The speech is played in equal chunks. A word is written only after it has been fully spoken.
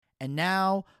And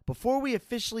now, before we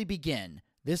officially begin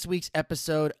this week's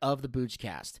episode of the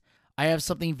Boochcast, I have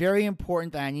something very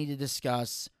important that I need to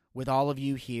discuss with all of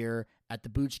you here at the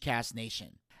Boochcast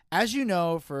Nation. As you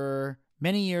know, for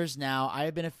many years now, I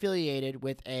have been affiliated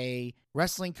with a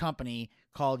wrestling company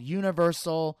called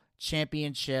Universal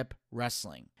Championship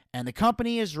Wrestling. And the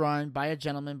company is run by a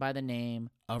gentleman by the name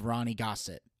of Ronnie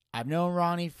Gossett. I've known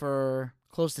Ronnie for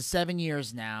close to 7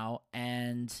 years now,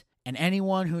 and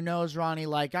anyone who knows Ronnie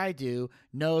like I do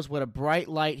knows what a bright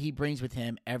light he brings with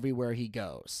him everywhere he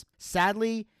goes.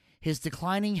 Sadly, his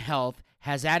declining health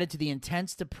has added to the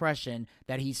intense depression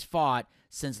that he's fought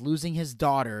since losing his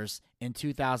daughters in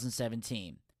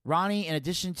 2017. Ronnie, in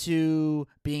addition to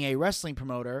being a wrestling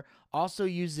promoter, also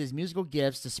uses his musical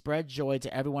gifts to spread joy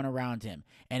to everyone around him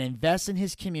and invests in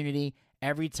his community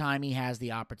every time he has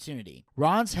the opportunity.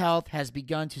 Ron's health has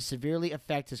begun to severely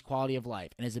affect his quality of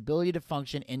life and his ability to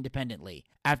function independently.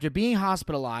 After being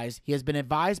hospitalized, he has been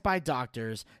advised by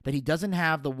doctors that he doesn't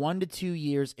have the 1 to 2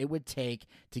 years it would take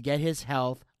to get his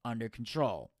health under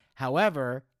control.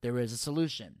 However, there is a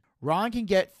solution. Ron can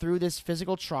get through this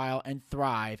physical trial and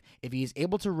thrive if he is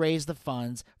able to raise the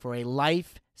funds for a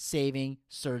life-saving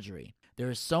surgery.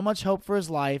 There is so much hope for his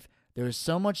life, there is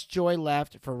so much joy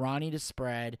left for Ronnie to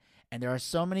spread, and there are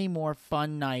so many more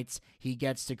fun nights he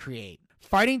gets to create.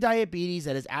 Fighting diabetes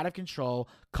that is out of control,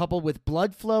 coupled with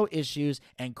blood flow issues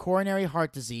and coronary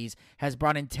heart disease, has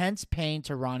brought intense pain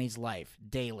to Ronnie's life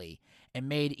daily and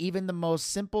made even the most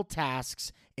simple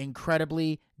tasks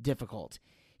incredibly difficult.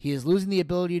 He is losing the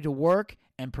ability to work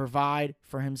and provide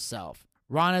for himself.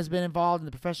 Ron has been involved in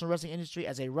the professional wrestling industry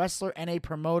as a wrestler and a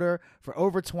promoter for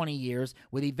over 20 years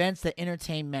with events that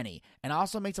entertain many, and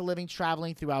also makes a living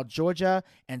traveling throughout Georgia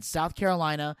and South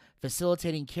Carolina,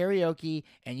 facilitating karaoke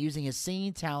and using his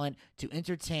singing talent to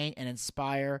entertain and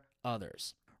inspire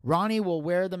others. Ronnie will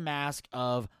wear the mask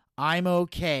of "I'm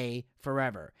okay"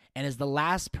 forever and is the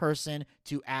last person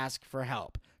to ask for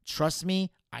help. Trust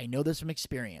me, I know this from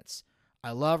experience.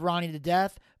 I love Ronnie to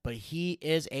death, but he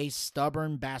is a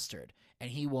stubborn bastard, and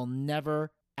he will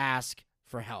never ask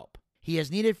for help. He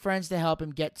has needed friends to help him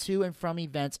get to and from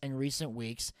events in recent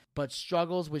weeks, but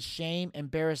struggles with shame,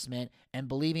 embarrassment, and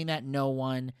believing that no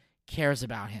one cares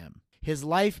about him. His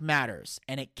life matters,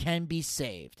 and it can be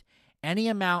saved. Any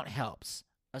amount helps.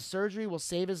 A surgery will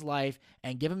save his life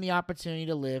and give him the opportunity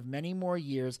to live many more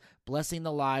years, blessing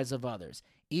the lives of others,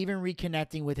 even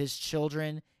reconnecting with his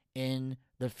children in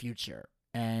the future.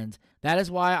 And that is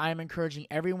why I am encouraging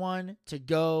everyone to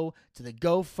go to the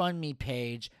GoFundMe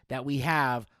page that we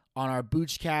have on our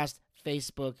Boochcast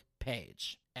Facebook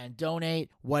page and donate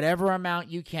whatever amount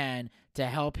you can to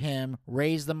help him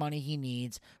raise the money he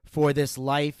needs for this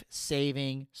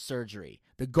life-saving surgery.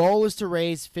 The goal is to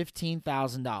raise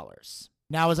 $15,000.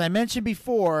 Now, as I mentioned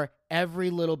before, every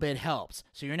little bit helps.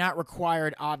 So you're not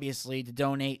required, obviously, to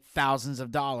donate thousands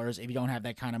of dollars if you don't have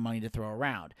that kind of money to throw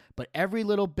around. But every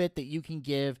little bit that you can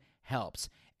give helps.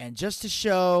 And just to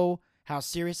show how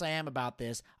serious I am about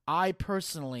this, I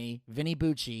personally, Vinny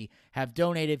Bucci, have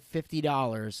donated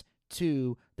 $50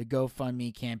 to the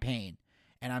GoFundMe campaign.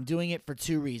 And I'm doing it for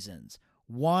 2 reasons.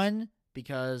 One,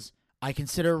 because I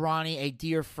consider Ronnie a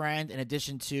dear friend in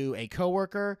addition to a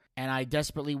coworker, and I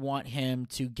desperately want him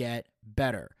to get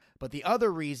better. But the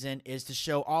other reason is to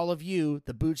show all of you,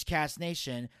 the Boochcast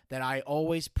Nation, that I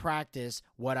always practice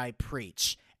what I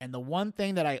preach. And the one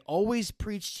thing that I always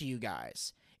preach to you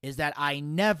guys is that I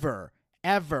never,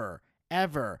 ever,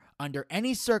 ever, under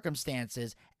any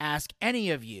circumstances, ask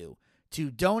any of you to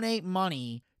donate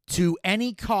money to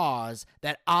any cause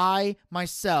that I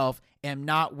myself am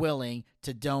not willing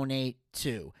to donate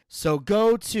to. So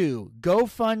go to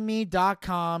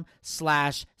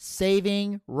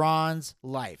GoFundMe.com/SavingRon's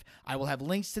I will have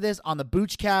links to this on the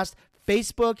Boochcast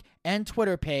Facebook and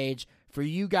Twitter page for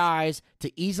you guys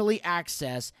to easily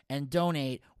access and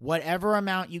donate whatever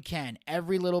amount you can.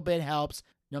 Every little bit helps,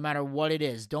 no matter what it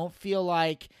is. Don't feel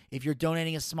like if you're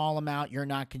donating a small amount, you're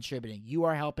not contributing. You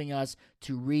are helping us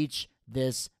to reach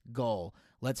this goal.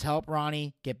 Let's help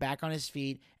Ronnie get back on his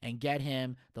feet and get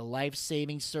him the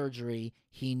life-saving surgery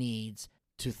he needs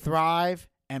to thrive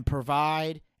and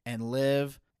provide and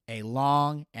live a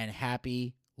long and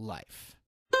happy life.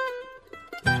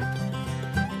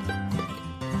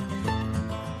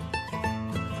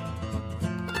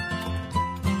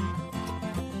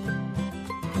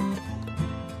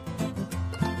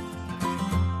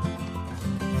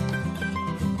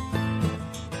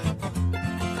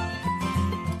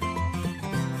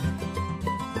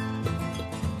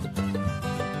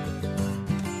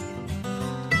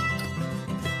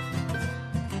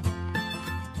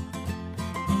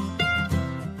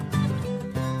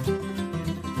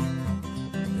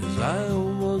 I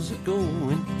was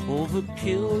going over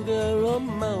Kildare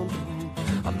Mountain,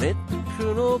 I met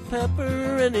Colonel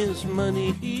Pepper and his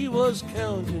money he was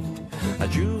counting. I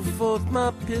drew forth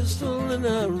my pistol and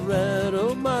I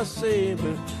rattled my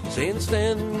saber, saying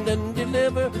stand and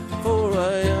deliver, for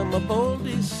I am a bold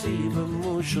deceiver.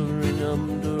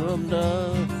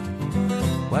 Mushering-um-dur-um-da.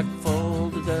 Whack fall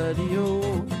the daddy-o,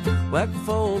 whack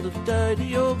fall the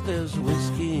daddy-o, there's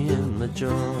whiskey in the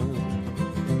jar.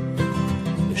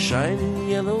 The shining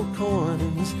yellow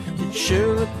coins, it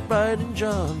sure looked bright and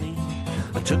jolly.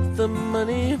 I took the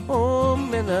money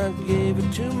home and I gave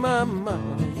it to my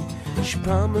Molly. She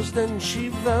promised and she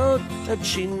vowed that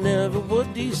she never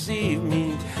would deceive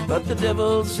me, but the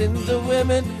devil's in the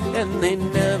women and they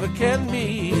never can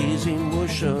be easy.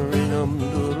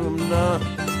 Mushering-um-dur-um-da.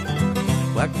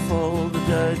 Whack fall the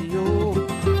daddy-o,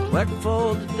 whack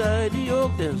fall the daddy-o,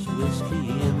 there's whiskey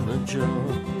in the jar.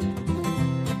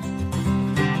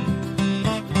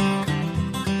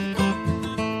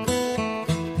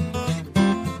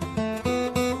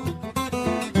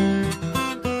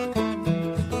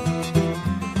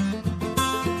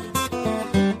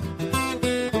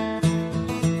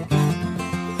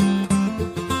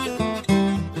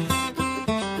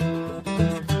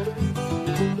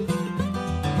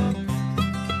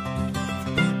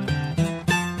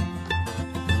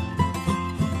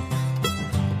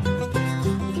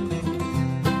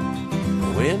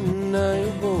 When I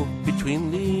awoke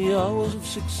between the hours of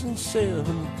 6 and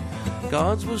 7,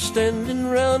 guards were standing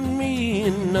round me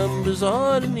in numbers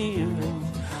odd and even.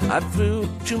 I flew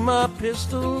to my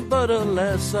pistol, but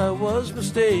alas I was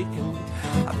mistaken.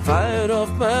 I fired off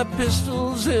my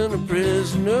pistols and a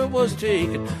prisoner was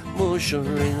taken.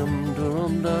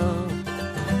 Mushering-um-dur-um-da.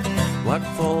 Whack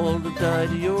fall the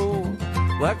daddy-o,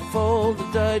 whack fall the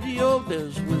daddy-o,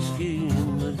 there's whiskey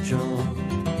in the jar.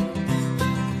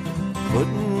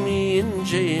 Putting me in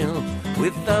jail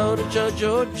without a judge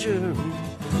or jury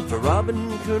for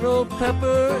robbing Colonel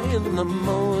Pepper in the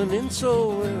morning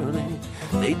so early.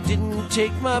 They didn't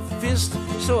take my fist,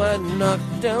 so I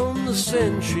knocked down the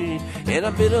sentry, and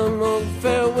I bid a long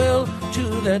farewell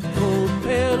to that cold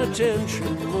penitentiary.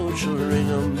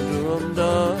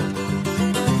 Mushering-um-dur-um-da.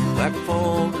 Whack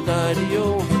fall the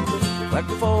daddy-o, whack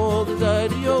fall the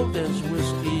daddy-o, there's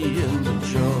whiskey in the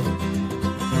jar.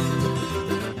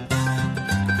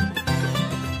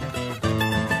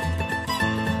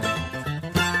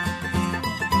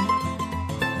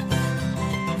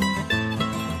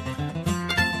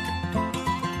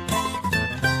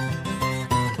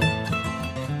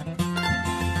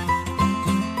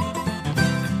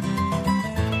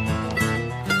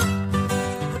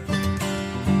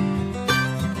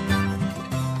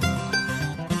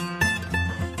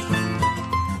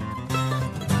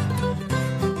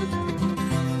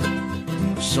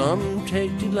 Some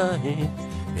take delight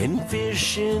in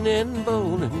fishing and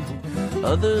bowling,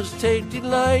 others take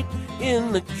delight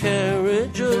in the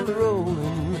carriage of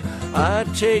rolling. I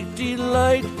take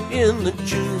delight in the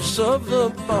juice of the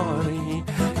barley,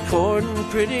 courting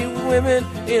pretty women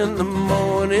in the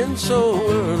morning so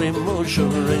early.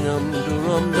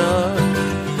 Mushering-um-dur-um-da.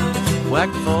 Whack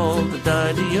fall the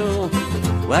daddy-o,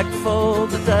 whack fall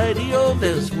the daddy-o,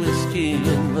 there's whiskey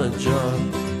in the jar.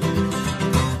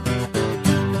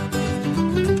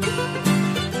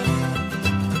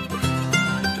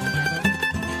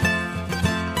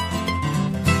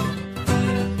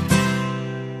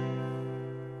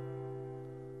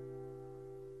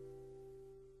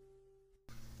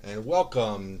 And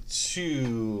welcome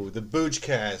to the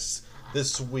Boojcast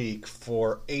this week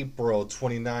for April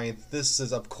 29th. This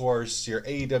is, of course, your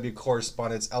AEW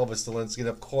correspondent, Elvis Delinsky. And,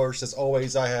 of course, as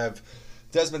always, I have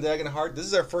Desmond Dagenhart. This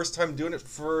is our first time doing it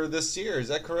for this year. Is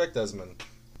that correct, Desmond?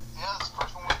 Yeah, it's the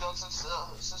first one we've done since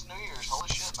New Year's. Holy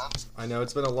shit, man. I know,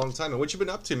 it's been a long time. And what you been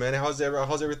up to, man? How's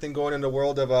everything going in the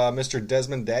world of Mr.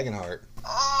 Desmond Dagenhart?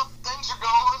 Things are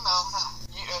going.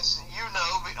 As you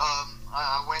know,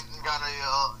 I went and got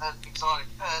an exotic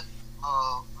pet.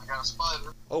 I got a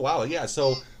spider. Oh wow, yeah.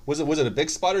 So was it a big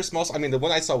spider, small? I mean, the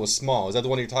one I saw was small. Is that the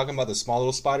one you're talking about, the small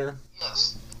little spider?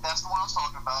 Yes, that's the one I was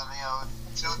talking about.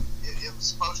 It was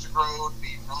supposed to grow and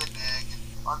be really big.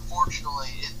 Unfortunately,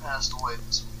 it passed away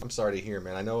this week. I'm sorry to hear,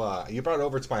 man. I know you brought it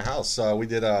over to my house. We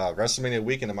did WrestleMania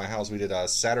weekend at my house. We did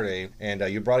Saturday, and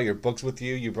you brought your books with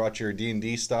you. You brought your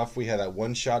D&D stuff. We had that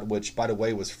one shot, which, by the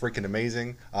way, was freaking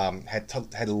amazing.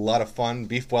 Had a lot of fun.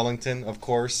 Beef Wellington, of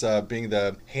course, being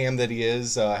the ham that he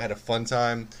is. Had a fun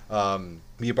time.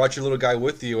 you brought your little guy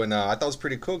with you, and I thought it was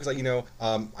pretty cool because,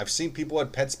 I've seen people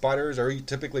at pet spiders are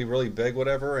typically really big,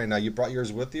 whatever, and you brought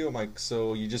yours with you. I'm like,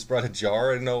 so you just brought a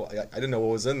jar? I didn't know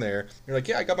what was in there. You're like,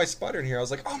 yeah, I got my spider in here. I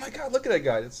was like, oh my god, look at that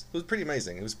guy. It was pretty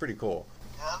amazing. It was pretty cool.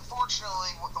 Yeah, unfortunately,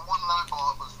 the one that I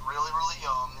bought was really, really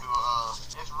young.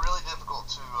 It's really difficult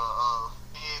to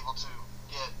be able to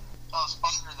get a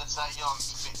spider that's that young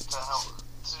to help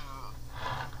to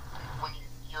when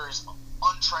you're as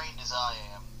untrained as I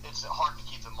am. It's hard to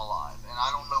keep them alive, and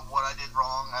I don't know what I did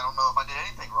wrong. I don't know if I did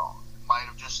anything wrong. Might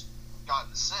have just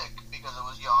gotten sick because I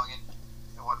was young and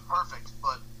it wasn't perfect,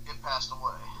 but it passed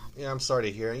away. Yeah, I'm sorry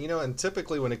to hear. And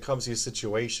typically when it comes to these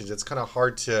situations, it's kind of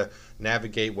hard to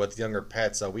navigate with younger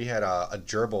pets. We had a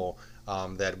gerbil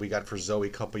that we got for Zoe a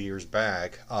couple years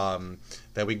back.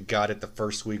 That we got it the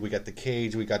first week. We got the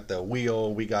cage, we got the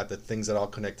wheel, we got the things that all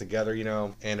connect together,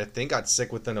 And the thing got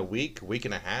sick within a week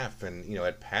and a half, and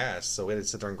it passed. So we had to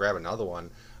sit there and grab another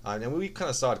one. And we kind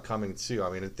of saw it coming too. I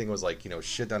mean, the thing was like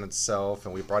shit on itself,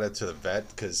 and we brought it to the vet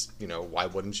because why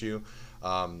wouldn't you?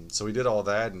 So we did all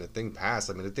that, and the thing passed.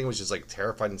 I mean, the thing was just like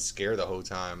terrified and scared the whole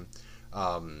time.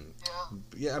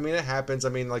 Yeah, I mean, it happens. I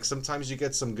mean, like sometimes you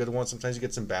get some good ones, sometimes you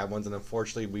get some bad ones, and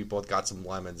unfortunately, we both got some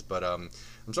lemons. But I'm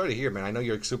sorry to hear, man. I know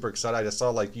you're super excited. I just saw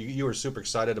like you were super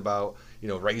excited about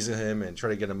raising him and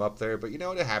trying to get him up there. But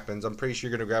it happens. I'm pretty sure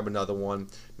you're gonna grab another one,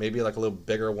 maybe like a little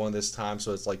bigger one this time,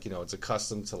 so it's like it's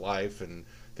accustomed to life and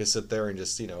can sit there and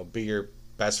just be your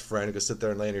best friend who can sit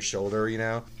there and lay on your shoulder.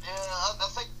 Yeah, I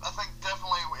think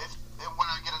definitely if when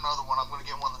I get another one, I'm gonna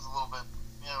get one that's a little bit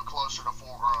closer to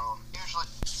full grown. Usually,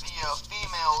 the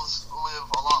females live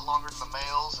a lot longer than the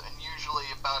males, and usually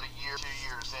about a year, 2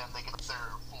 years in, they get their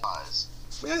full size.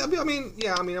 Yeah,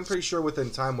 I mean, I'm pretty sure within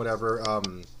time, whatever.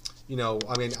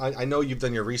 I know you've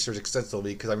done your research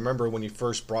extensively because I remember when you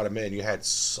first brought him in, you had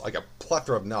like a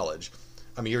plethora of knowledge.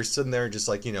 I mean, you were sitting there just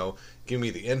like, giving me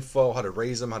the info, how to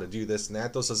raise them, how to do this and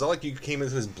that. So it's not like you came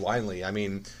into this blindly. I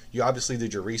mean, you obviously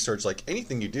did your research like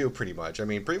anything you do pretty much. I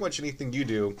mean, pretty much anything you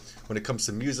do when it comes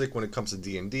to music, when it comes to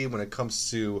D&D, when it comes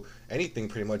to anything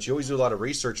pretty much. You always do a lot of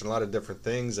research and a lot of different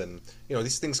things. And,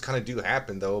 these things kind of do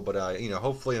happen though. But,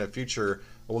 hopefully in the future,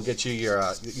 we'll get you your,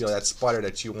 that spider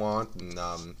that you want. And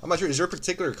I'm not sure, is there a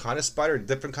particular kind of spider, a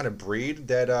different kind of breed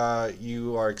that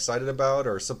you are excited about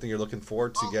or something you're looking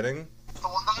forward to getting? The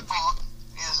one that I bought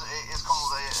is called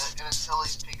an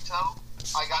Antilles Pigtail.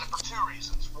 I got it for two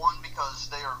reasons. One, because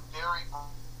they are very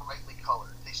brightly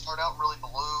colored. They start out really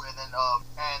blue, and then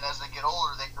and as they get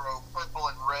older, they grow purple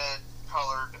and red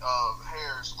colored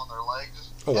hairs on their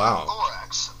legs. Oh wow! And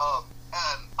thorax.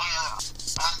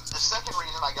 The second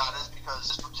reason I got it is because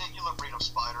this particular breed of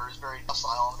spider is very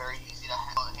docile and very easy to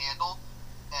handle.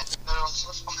 And there are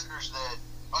some spiders that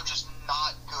are just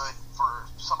not good for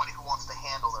somebody who wants to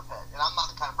handle their pet. And I'm not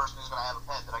the kind of person who's going to have a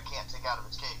pet that I can't take out of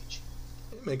its cage.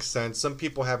 It makes sense. Some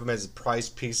people have them as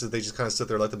prized pieces. They just kind of sit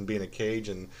there and let them be in a cage.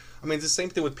 And I mean, it's the same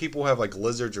thing with people who have like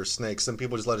lizards or snakes. Some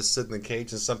people just let it sit in the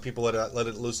cage, and some people let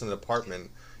it loose in an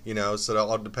apartment. So it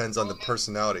all depends on the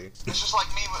personality. It's just like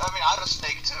me. I mean, I have a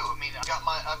snake too. I mean, I got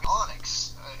my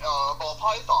onyx, a ball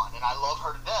python, and I love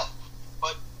her to death.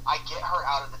 But I get her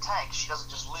out of the tank. She doesn't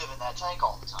just live in that tank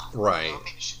all the time. Right. I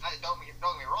mean, don't get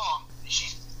me wrong.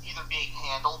 She's either being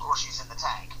handled or she's in the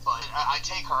tank. But I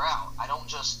take her out. I don't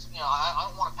just, I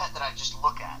don't want a pet that I just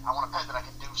look at. I want a pet that I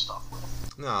can do stuff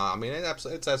with. No, I mean, it's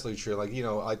absolutely true. Like,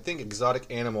 I think exotic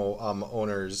animal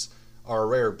owners are a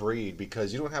rare breed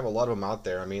because you don't have a lot of them out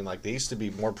there. I mean, like, they used to be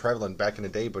more prevalent back in the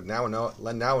day, but now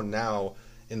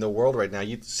in the world right now,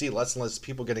 you see less and less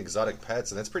people getting exotic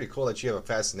pets, and that's pretty cool that you have a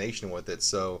fascination with it.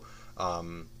 So,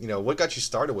 what got you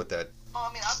started with that? Well,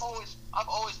 I mean, I've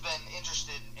always been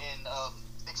interested in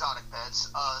exotic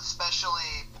pets,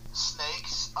 especially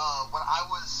snakes. When I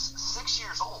was 6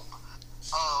 years old,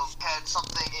 had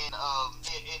something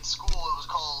in school. It was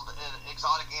called an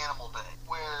Exotic Animal Day,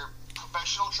 where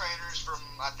professional trainers from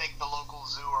I think the local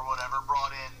zoo or whatever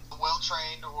brought in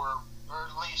well-trained or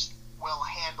at least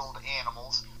well-handled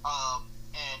animals,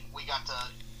 and we got to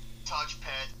touch,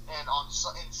 pet, and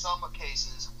in some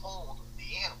cases hold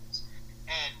the animals.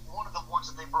 And one of the ones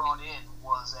that they brought in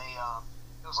was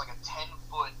it was like a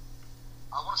 10-foot,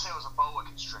 I want to say it was a boa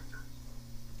constrictor.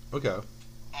 Okay.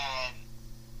 And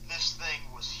this thing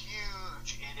was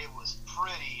huge, and it was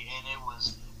pretty, and it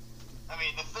was, I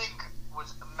mean, the thing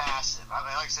was massive. I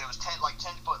mean, like I said, it was 10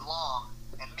 foot long.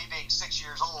 And me being 6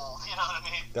 years old, you know what I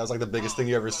mean? That was like the biggest thing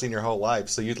you ever seen your whole life.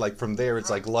 So you'd like from there, it's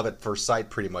like love at first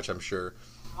sight, pretty much. I'm sure.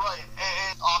 Right,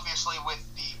 and obviously with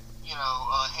the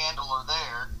handler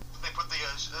there, they put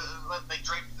they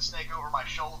draped the snake over my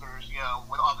shoulders.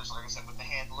 With obviously, like I said, with the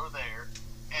handler there,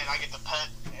 and I get to pet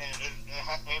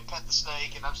and pet the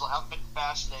snake, and I've been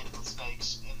fascinated with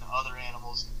snakes and other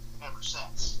animals ever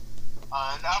since.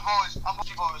 And I'm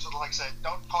people who like say,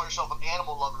 don't call yourself an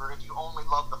animal lover if you only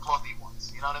love the fluffy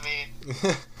ones. You know what I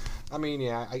mean? I mean,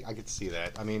 yeah, I could see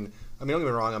that. I mean, don't get me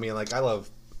wrong. I mean, like, I love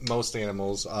most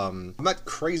animals. I'm not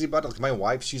crazy about it. Like, my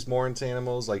wife, she's more into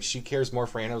animals. Like, she cares more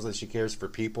for animals than she cares for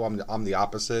people. I'm the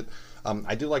opposite.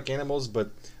 I do like animals,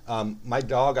 but my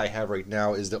dog I have right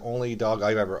now is the only dog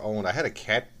I've ever owned. I had a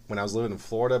cat when I was living in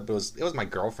Florida, but it was my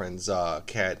girlfriend's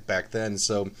cat back then.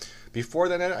 So before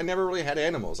then, I never really had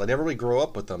animals. I never really grew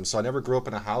up with them. So I never grew up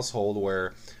in a household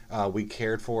where we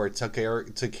cared for or took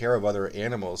care of other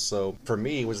animals. So for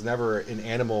me, it was never an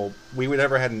animal. We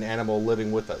never had an animal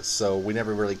living with us. So we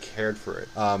never really cared for it.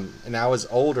 And now I was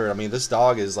older. I mean, this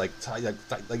dog is like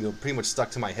pretty much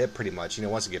stuck to my hip pretty much.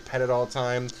 Wants to get petted all the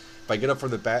time. If I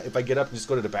get up and just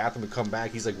go to the bathroom and come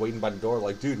back, he's like waiting by the door,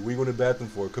 like, dude, what are you going to the bathroom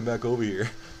for? Come back over here.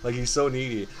 Like, he's so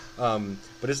needy.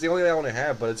 But it's the only thing I want to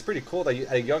have. But it's pretty cool that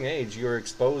at a young age you're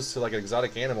exposed to like an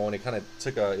exotic animal and it kind of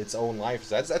took its own life.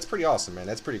 So that's pretty awesome, man.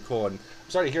 That's pretty cool. And I'm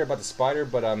sorry to hear about the spider,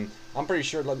 but I'm pretty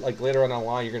sure like later on down the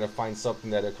line you're going to find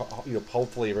something that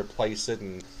hopefully replace it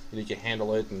and you can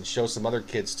handle it and show some other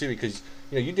kids too, because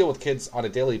you deal with kids on a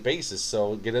daily basis,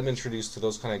 so get them introduced to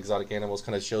those kind of exotic animals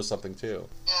kind of shows something too.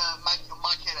 Yeah,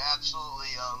 my kid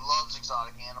absolutely loves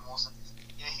exotic animals, and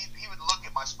he would look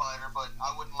at my spider, but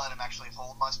I wouldn't let him actually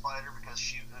hold my spider because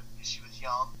she was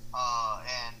young,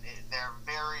 and they're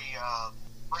very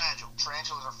fragile.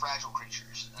 Tarantulas are fragile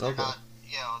creatures. And Okay.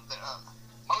 They're not,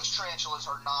 most tarantulas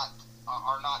are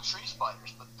not tree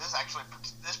spiders, but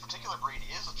this particular breed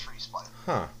is a tree spider.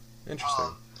 Huh.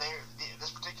 Interesting.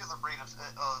 This particular breed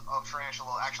of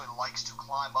tarantula actually likes to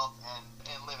climb up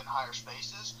and live in higher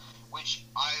spaces, which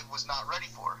I was not ready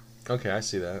for. Okay, I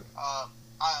see that.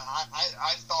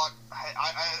 I thought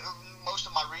most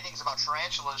of my readings about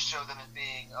tarantulas show them as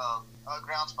being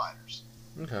ground spiders.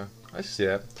 Okay, I see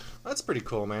that. That's pretty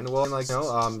cool, man. Well,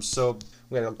 so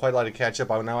we got quite a lot to catch up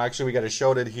on now. Actually, we got a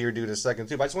show to here due in a second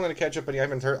too. But I just wanted to catch up, and I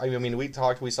haven't heard. I mean, we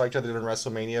saw each other during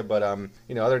WrestleMania, but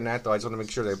other than that, though, I just want to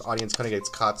make sure the audience kind of gets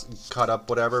caught up,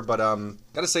 whatever. But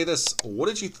gotta say this: what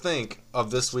did you think of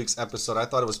this week's episode? I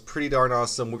thought it was pretty darn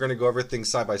awesome. We're gonna go everything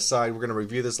side by side. We're gonna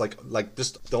review this like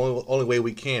just the only way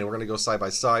we can. We're gonna go side by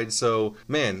side. So,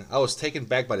 man, I was taken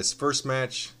back by this first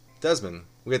match. Desmond,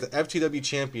 we got the FTW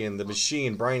champion, the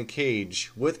Machine, Brian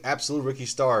Cage, with Absolute Ricky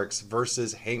Starks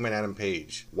versus Hangman Adam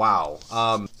Page. Wow.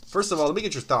 First of all, let me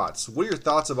get your thoughts. What are your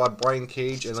thoughts about Brian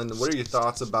Cage, and then what are your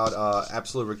thoughts about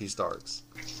Absolute Ricky Starks?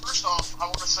 First off, I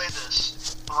want to say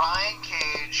this. Brian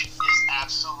Cage is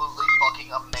absolutely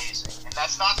fucking amazing. And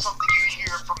that's not something you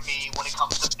hear from me when it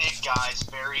comes to big guys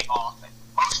very often.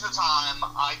 Most of the time,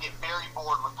 I get very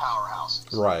bored with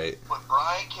powerhouses. Right. But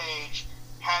Brian Cage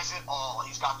has it all.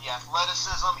 He's got the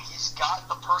athleticism, he's got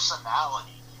the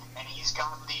personality, and he's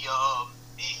got the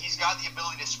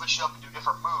ability to switch it up and do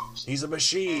different moves. He's a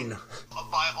machine.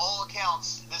 And, by all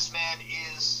accounts, this man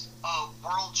is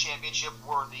world championship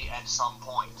worthy at some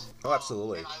point. Oh,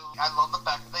 absolutely. And I love the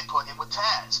fact that they put him with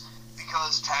Taz,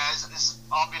 because Taz is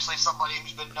obviously somebody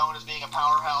who's been known as being a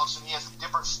powerhouse, and he has a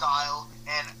different style,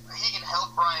 and he can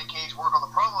help Brian Cage work on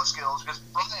the promo skills, because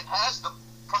Brian has the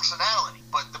personality,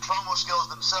 but the promo skills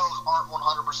themselves aren't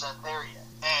 100% there yet.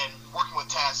 And working with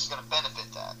Taz is going to benefit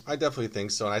that. I definitely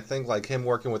think so, and I think like him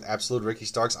working with Absolute Ricky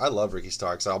Starks, I love Ricky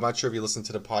Starks. I'm not sure if you listened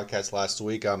to the podcast last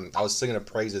week. I was singing the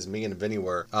praises me and Vinny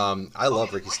were. I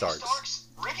love Ricky Starks.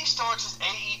 Ricky Starks is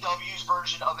AEW's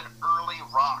version of an early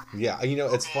Rock. Yeah,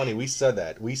 it's funny. We said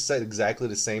that. We said exactly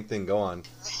the same thing. Go on.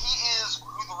 He is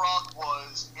who The Rock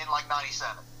was in like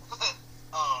 '97.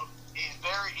 He's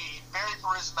very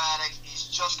charismatic. He's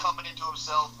just coming into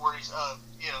himself, where he's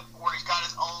got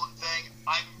his own thing.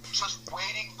 I'm just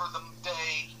waiting for the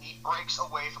day he breaks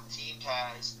away from Team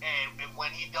Taz, and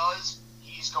when he does,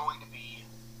 he's going to be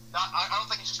I don't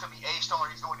think he's just going to be a star.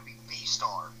 He's going to be the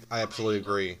star. I absolutely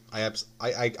agree.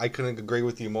 I couldn't agree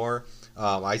with you more.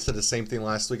 I said the same thing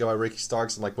last week about Ricky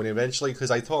Starks, and like when eventually,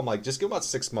 because I told him like just give him about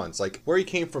 6 months, like where he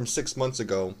came from 6 months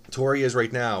ago to where he is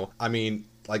right now. I mean,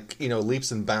 like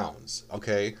leaps and bounds.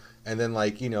 Okay. And then,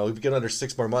 like, if you get under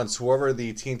 6 more months, whoever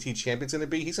the TNT champion's going to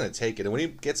be, he's going to take it. And when he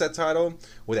gets that title,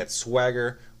 with that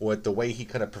swagger, with the way he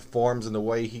kind of performs and the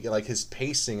way he, like, his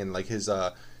pacing and, like, his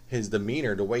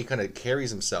demeanor, the way he kind of carries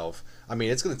himself, I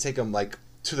mean, it's going to take him, like,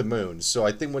 to the moon. So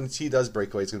I think when he does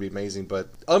break away, it's going to be amazing. But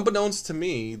unbeknownst to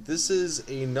me, this is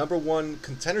a #1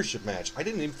 contendership match. I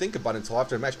didn't even think about it until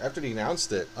after the match, after they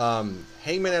announced it.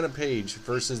 Hangman Adam Page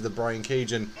versus the Brian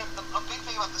Cage. And the big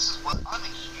thing about this is I'm a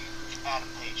huge Adam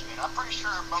Page fan. I'm pretty sure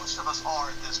most of us are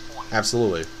at this point.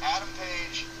 Absolutely. Adam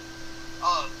Page,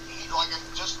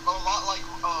 just a lot like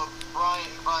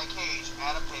Brian Cage.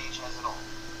 Adam Page has it all.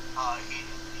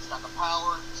 He's got the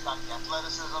power, he's got the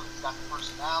athleticism, he's got the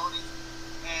personality,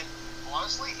 and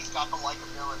honestly, he's got the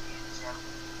likability.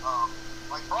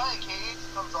 Like Brian Cage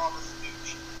comes off as a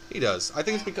douche. He does. I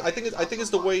think it's because I think it's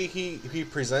the way he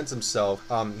presents himself.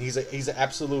 He's an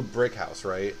absolute brick house,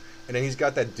 right? And then he's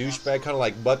got that douchebag kind of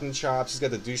like button chops. He's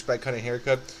got the douchebag kind of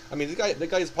haircut. I mean, the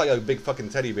guy is probably a big fucking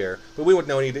teddy bear, but we wouldn't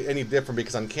know any different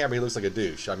because on camera he looks like a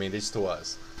douche. I mean, just to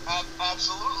us.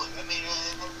 Absolutely. I mean,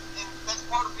 and that's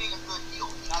part of being a good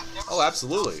heel.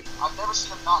 Absolutely. I've never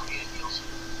seen him not be a heel.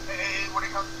 When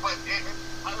it comes, but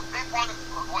a big part of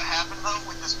what happened though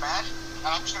with this match, and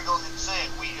I'm just gonna go ahead and say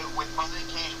it, with Brian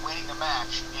Cage winning the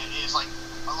match, it is like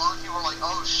a lot of people are like,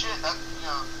 oh shit, that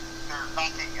they're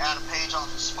knocking Adam Page off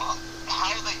his spot.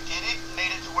 How they did it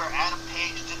made it to where Adam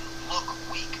Page didn't look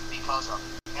weak because of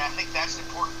it. And I think that's an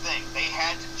important thing. They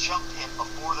had to jump him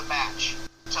before the match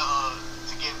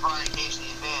to give Brian Cage the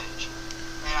advantage.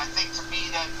 And I think to me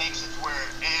that makes it to where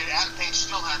Adam Page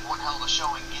still had one hell of a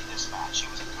showing in this match. It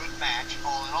was a good match,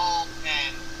 all in all,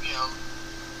 and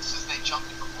since they jumped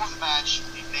him before the match,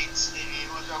 it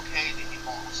was okay that he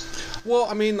lost. Well,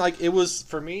 I mean, like, it was,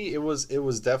 for me, it was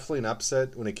definitely an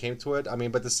upset when it came to it. I mean,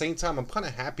 but at the same time, I'm kind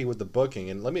of happy with the booking,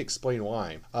 and let me explain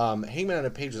why. Heyman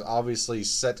and Page was obviously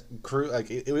set crew, like,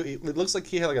 it looks like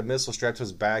he had like a missile strapped to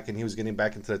his back, and he was getting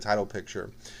back into the title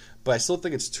picture. But I still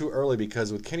think it's too early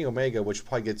because with Kenny Omega, which we'll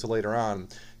probably get to later on,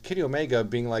 Kenny Omega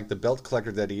being like the belt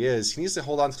collector that he is, he needs to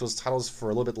hold on to those titles for a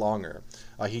little bit longer.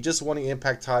 He just won the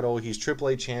Impact title. He's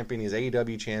AAA champion. He's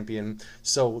AEW champion.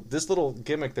 So this little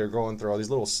gimmick they're going through, or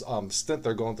these little stint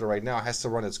they're going through right now, has to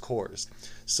run its course.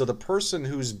 So the person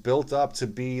who's built up to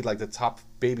be like the top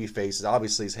babyface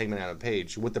obviously is Heyman Adam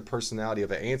Page, with the personality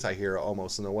of an anti-hero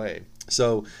almost in a way.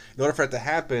 So in order for that to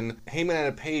happen, Heyman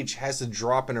Adam Page has to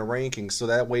drop in a ranking so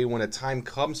that way when a time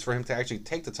comes for him to actually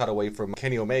take the title away from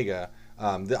Kenny Omega,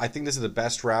 I think this is the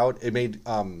best route. It made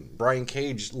Brian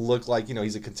Cage look like,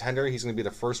 he's a contender. He's going to be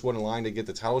the first one in line to get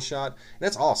the title shot. And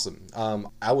that's awesome.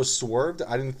 I was swerved.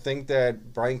 I didn't think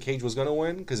that Brian Cage was going to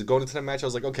win because going into the match, I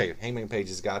was like, okay, Heyman Page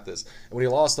has got this. And when he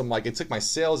lost, I'm like, it took my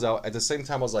sales out. At the same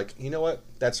time, I was like, you know what?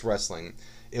 That's wrestling.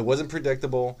 It wasn't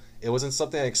predictable. It wasn't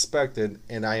something I expected,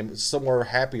 and I am somewhere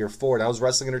happier for it. I was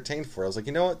wrestling entertained for it. I was like,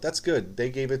 you know what? That's good.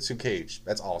 They gave it to Cage.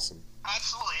 That's awesome.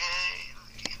 Absolutely.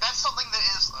 That's something that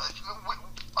is,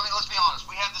 let's be honest,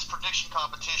 we have this prediction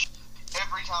competition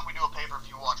every time we do a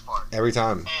pay-per-view watch party. Every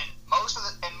time. And most of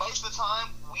the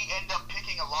time, we end up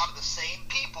picking a lot of the same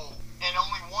people, and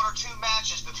only one or two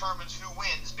matches determines who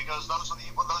wins, because those are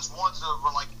those ones that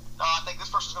were like, I think this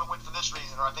person's going to win for this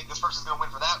reason, or I think this person's going to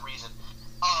win for that reason.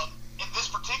 In this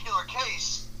particular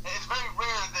case, it's very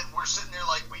rare that we're sitting there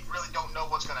like we really don't know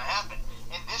what's going to happen.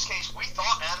 In this case, we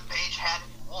thought Adam Page had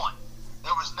won.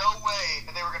 There was no way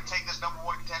that they were going to take this number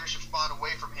one contendership spot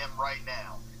away from him right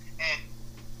now. And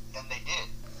then they did.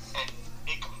 And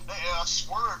a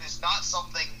swerve is not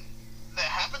something that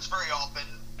happens very often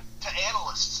to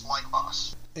analysts like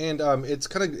us. And it's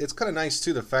kind of nice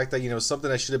too, the fact that something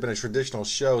that should have been a traditional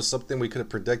show, something we could have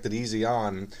predicted easy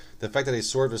on, the fact that they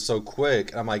swerved is so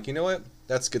quick. I'm like, you know what?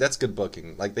 That's good. That's good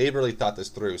booking. Like, they really thought this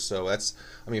through. So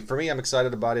for me, I'm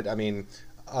excited about it. I mean,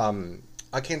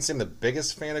 I can't say I'm the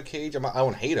biggest fan of Cage. I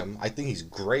don't hate him. I think he's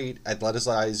great,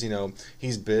 athleticized.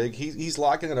 He's big. He's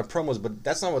locking in the promos, but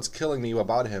that's not what's killing me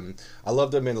about him. I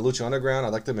loved him in the Lucha Underground. I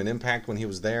liked him in Impact when he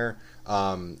was there.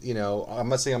 I'm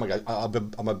not saying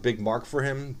I'm a big mark for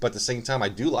him, but at the same time, I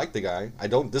do like the guy. I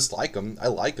don't dislike him. I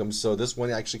like him. So this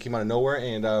one actually came out of nowhere,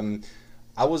 and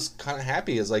I was kind of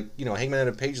happy. As like, Hangman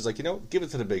Adam Page is like, give it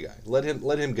to the big guy. Let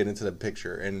him get into the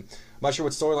picture. And I'm not sure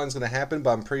what storyline's going to happen,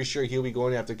 but I'm pretty sure he'll be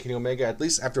going after Kenny Omega, at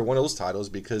least after one of those titles,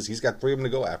 because he's got 3 of them to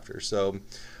go after. So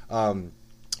we're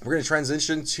going to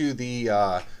transition to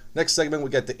the next segment. We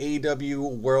got the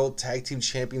AEW World Tag Team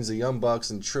Champions, the Young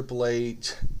Bucks, and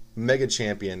AAA Mega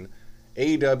Champion,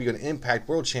 AEW and Impact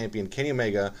World Champion Kenny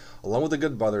Omega, along with the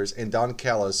Good Brothers and Don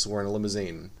Callis, were in a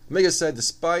limousine. Omega said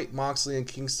despite Moxley and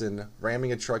Kingston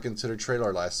ramming a truck into their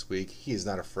trailer last week, he is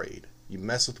not afraid. You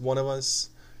mess with one of us,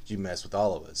 you mess with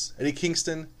all of us. Eddie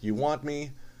Kingston, you want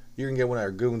me? You're going to get one of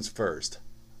our goons first.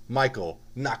 Michael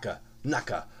Nakazawa.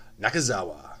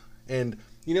 And,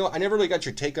 I never really got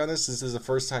your take on this. This is the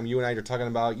first time you and I are talking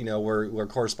about, we're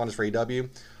correspondents for AEW.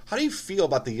 How do you feel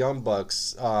about the Young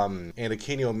Bucks and the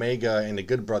Kenny Omega and the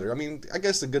Good Brothers? I mean, I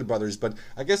guess the Good Brothers, but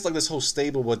I guess like this whole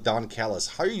stable with Don Callis.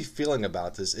 How are you feeling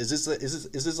about this? Is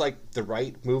this like the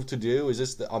right move to do? Is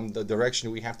this the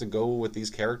direction we have to go with these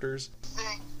characters? I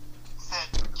think that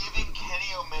giving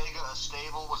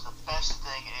Evil was the best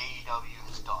thing AEW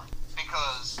has done.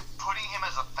 Because putting him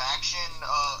as a faction,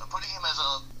 putting him as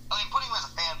a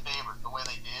fan favorite the way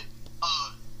they did,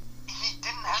 he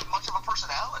didn't have much of a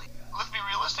personality. Let's be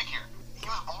realistic here. He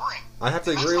was boring. I have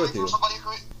to agree with you.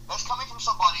 That's coming from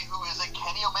somebody who is a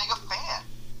Kenny Omega fan.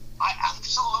 I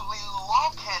absolutely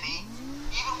love Kenny,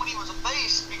 even when he was a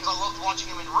face, because I loved watching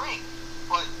him in ring.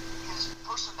 But his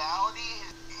personality,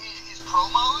 his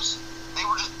promos, they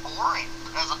were just boring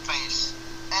as a face.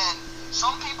 And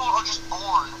some people are just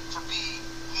born to be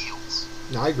heels.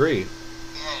 No, I agree.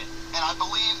 And I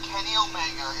believe Kenny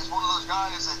Omega is one of those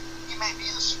guys that he may be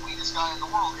the sweetest guy in the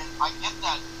world, and I get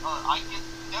that.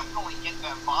 Definitely get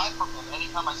that vibe from him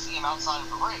anytime I see him outside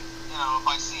of the ring. You know, if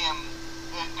I see him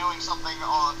doing something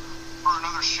for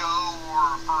another show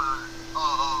or for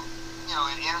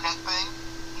an internet thing,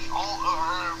 or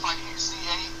if I can see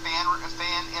any fan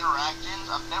interactions,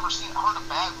 I've never heard a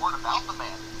bad word about the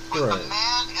man. But right. The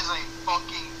man is a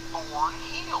fucking born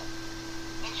heel,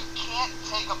 and you can't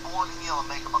take a born heel and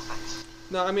make him a face.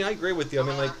 No, I mean, I agree with you. I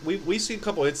mean, like, we've seen a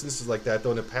couple instances like that,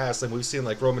 though, in the past. Like, we've seen,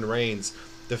 like, Roman Reigns,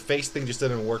 the face thing just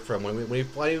didn't work for him. When he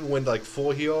finally went, like,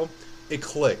 full heel, it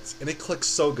clicked. And it clicked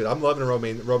so good. I'm loving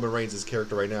Roman Reigns'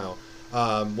 character right now.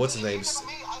 What's his name?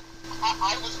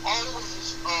 I was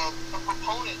always a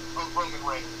proponent of Roman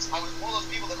Reigns. I was one of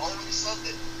those people that always said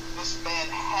that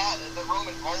that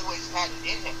Roman always had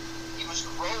it in him. He was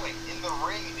growing in the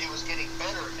ring. It was getting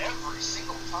better every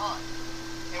single time.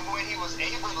 And when he was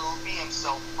able to be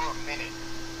himself for a minute,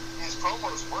 his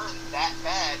promos weren't that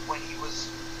bad when he was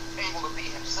able to be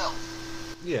himself.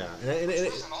 Yeah, and it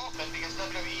isn't often because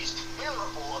WWE's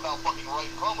terrible about fucking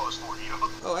writing promos for you.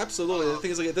 Oh, absolutely. The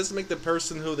thing is, like, it doesn't make the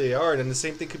person who they are, and the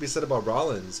same thing could be said about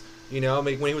Rollins. You know, I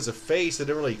mean, when he was a face, it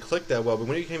didn't really click that well, but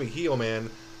when he became a heel, man,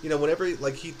 you know, whenever,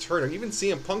 like, he turned, or even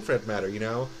CM Punk for that matter, you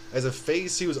know, as a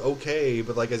face, he was okay,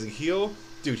 but, like, as a heel,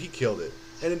 dude, he killed it.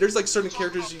 And there's, like, certain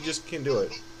characters you just can't do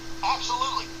it.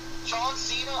 Absolutely. John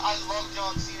Cena, I love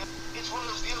John Cena. It's one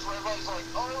of those deals where everybody's like,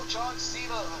 oh, John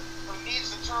Cena, who needs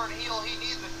to turn heel, he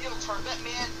needs the heel turn. That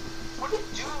man wouldn't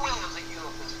do well as a heel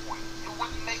at this point. It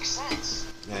wouldn't make sense.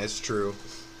 Yeah, it's true.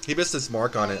 He missed his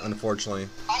mark on it, unfortunately.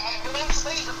 I don't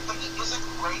say that, but he is a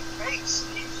great face.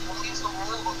 He plays the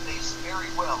role of face very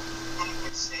well. And it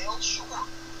gets stale, sure,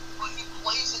 but he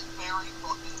plays it very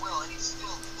fucking well, and he's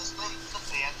still, to this day, he's a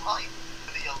fan type.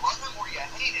 Whether you love him or you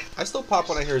hate him. I still pop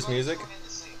when I hear his music.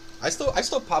 I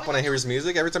still pop when I hear his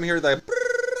music. Every time I hear that,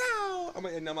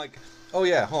 I'm like, oh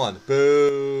yeah, hold on,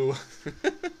 boo.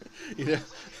 You know?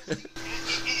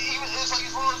 It's like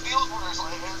it's one of those deals where it's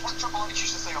like Triple H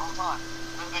used to say all the time: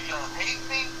 whether you hate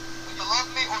me, whether you love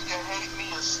me, or you hate me,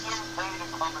 you still pay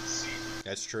to come and see.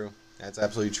 That's true. That's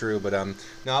absolutely true. But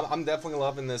no, I'm definitely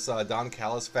loving this Don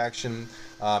Callis faction.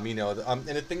 You know, and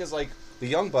the thing is, like, the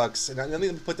Young Bucks, and let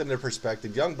me put them in their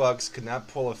perspective. Young Bucks could not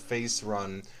pull a face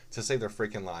run to save their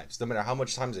freaking lives, no matter how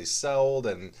much times they sold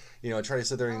and, you know, try to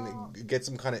sit there and get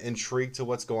some kind of intrigue to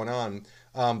what's going on.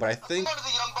 But I think part of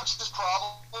the Young Bucks'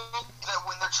 problem is that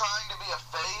when they're trying to be a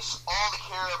face, all they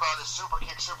care about is super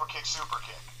kick, super kick, super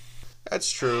kick. That's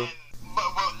true.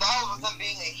 But now with them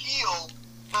being a heel,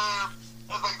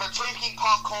 they're taking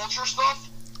pop culture stuff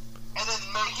and then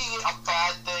making it a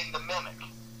bad thing to mimic,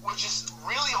 which is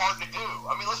really hard to do.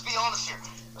 I mean, let's be honest here.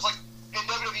 It's like in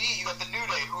WWE, you got the New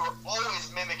Day, who are always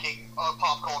mimicking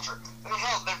pop culture. I mean,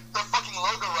 hell, their fucking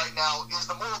logo right now is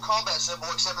the Mortal Kombat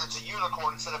symbol, except it's a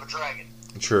unicorn instead of a dragon.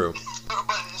 True.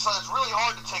 But so it's really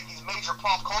hard to take these major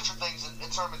pop culture things and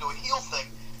turn them into a heel thing.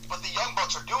 But the Young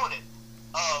Bucks are doing it.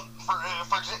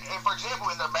 For example,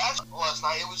 in their match last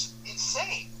night, it was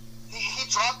insane. He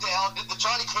dropped down, did the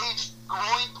Johnny Cage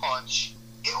groin punch.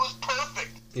 It was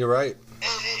perfect. You're right.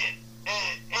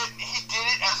 And he did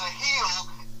it as a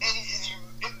heel, and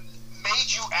it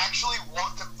made you actually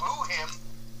want to boo him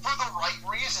for the right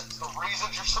reasons. The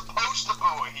reasons you're supposed to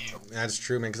boo a heel. That's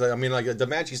true, man. Because I mean, like, the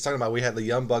match he's talking about, we had the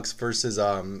Young Bucks versus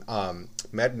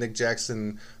Matt and Nick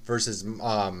Jackson versus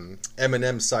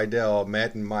Eminem, Seidel,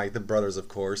 Matt and Mike, the brothers, of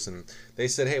course. And they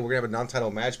said, hey, we're gonna have a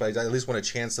non-title match, but I at least want a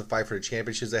chance to fight for the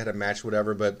championships. They had a match,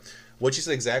 whatever. But what you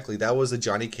said exactly, that was the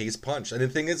Johnny Cage punch. And the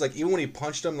thing is, like, even when he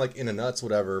punched him, like, in the nuts,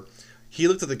 whatever, he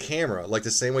looked at the camera like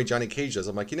the same way Johnny Cage does.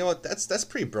 I'm like, you know what? That's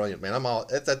pretty brilliant, man. I'm all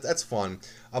that's fun.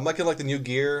 I'm liking, like, the new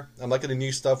gear. I'm liking the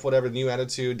new stuff, whatever, the new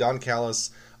attitude. Don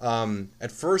Callis.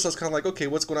 At first, I was kind of like, okay,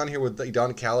 what's going on here with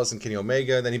Don Callis and Kenny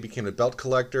Omega? Then he became a belt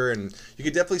collector, and you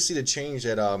could definitely see the change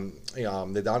that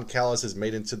that Don Callis has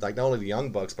made into, like, not only the Young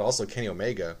Bucks but also Kenny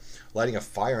Omega, lighting a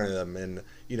fire in them and,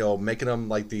 you know, making them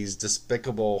like these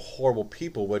despicable, horrible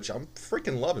people, which I'm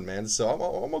freaking loving, man. So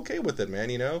I'm okay with it, man.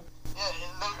 You know. Yeah,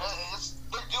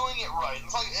 they're doing it Right.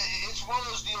 It's like it's one of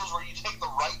those deals where you take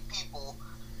the right people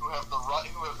who have the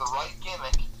right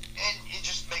gimmick, and it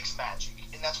just makes magic.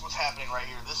 And that's what's happening right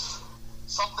here. This is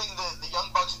something that the Young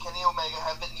Bucks and Kenny Omega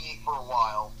have been needing for a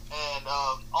while. And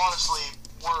honestly,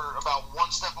 we're about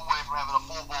one step away from having a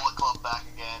full Bullet Club back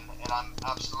again. And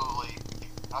I'm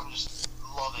just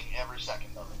loving every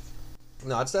second of it.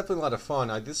 No, it's definitely a lot of fun.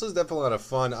 This is definitely a lot of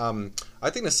fun.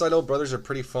 I think the Seidel brothers are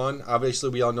pretty fun.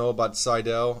 Obviously, we all know about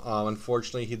Seidel.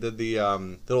 Unfortunately, he did the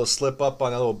little slip up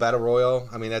on a little battle royal.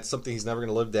 I mean, that's something he's never going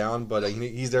to live down. But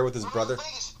he's there with his brother. The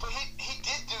thing is, but he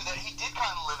did do that. He did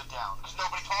kind of live it down because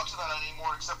nobody talks about it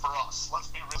anymore except for us. Let's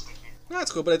be realistic here. No,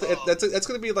 that's cool, but that's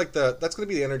going to be like that's going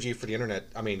to be the energy for the internet.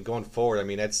 I mean, going forward. I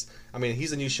mean,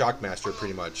 he's a new Shockmaster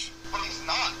pretty much. But he's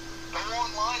not. Go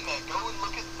online, man. Go and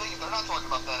look at the thing. They're not talking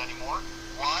about that anymore.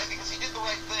 Why? Because he did the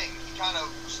right thing. He kind of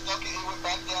stuck it. He went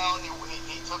back down.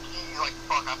 He's like,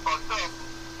 fuck, I fucked up.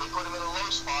 They put him in a low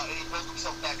spot, and he built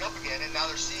himself back up again. And now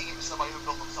they're seeing him as somebody who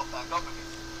built himself back up again.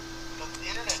 The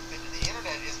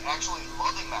internet is actually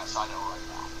loving that Seidel right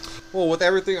now. Well, with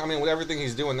everything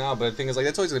he's doing now, but the thing is, like,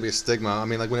 that's always going to be a stigma. I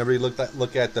mean, like, whenever you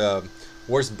look at the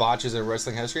worst botches in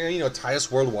wrestling history, you know, Titus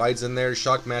Worldwide's in there,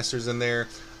 Shockmaster's in there,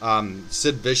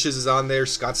 Sid Vicious is on there,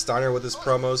 Scott Steiner with his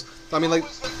promos. I mean, like,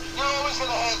 you're always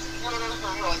going to have,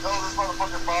 you're like, oh, this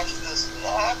motherfucker botched this. It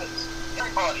happens.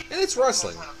 Everybody. And it's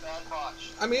wrestling. Had a bad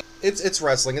botch. I mean, it's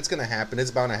wrestling. It's gonna happen.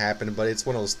 It's bound to happen. But it's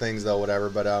one of those things, though. Whatever.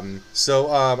 But I'm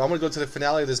gonna go to the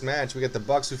finale of this match. We got the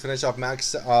Bucks who finish off Mike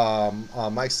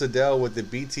Sydal with the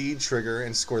BTE trigger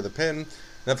and score the pin.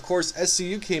 And of course,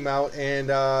 SCU came out and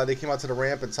they came out to the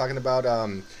ramp and talking about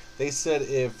they said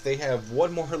if they have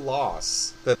one more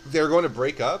loss that they're going to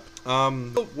break up.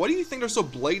 What do you think they're so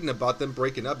blatant about them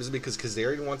breaking up? Is it because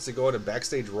Kazarian wants to go in a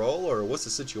backstage role, or what's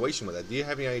the situation with that? Do you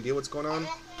have any idea what's going on?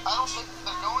 I don't think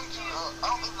they're going to. I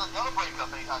don't think they're going to break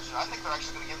up anytime soon. I think they're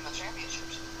actually going to give them the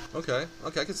championships. Okay,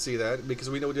 I can see that because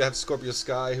we know we do have Scorpio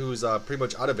Sky, who's pretty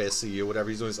much out of SCU, whatever.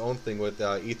 He's doing his own thing with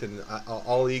Ethan,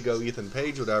 All Ego, Ethan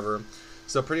Page, whatever.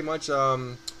 So pretty much,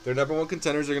 their number one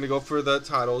contenders are going to go for the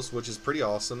titles, which is pretty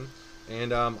awesome.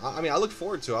 And I mean, I look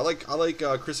forward to it. I like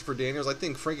Christopher Daniels. I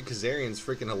think Frankie Kazarian's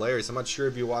freaking hilarious. I'm not sure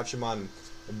if you watch him on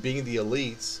Being the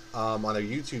Elites on their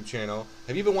YouTube channel.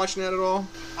 Have you been watching that at all?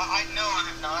 I know I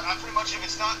have not. I pretty much, if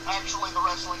it's not actually the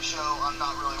wrestling show, I'm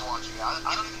not really watching it.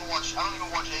 I don't even watch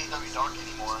AEW Dark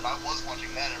anymore, and I was watching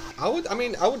that I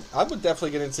would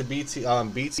definitely get into BT. I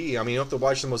mean, you don't have to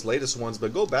watch the most latest ones,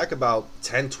 but go back about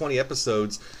 10, 20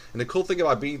 episodes. And the cool thing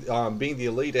about being the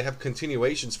Elite, they have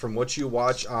continuations from what you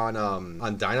watch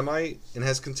on Dynamite, and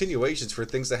has continuations for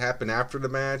things that happen after the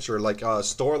match or like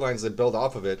storylines that build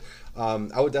off of it.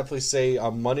 I would definitely say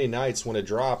on Monday nights when it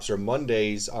drops, or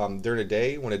Mondays during the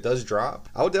day when it does drop,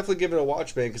 I would definitely give it a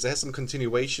watch, man, because it has some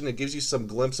continuation. It gives you some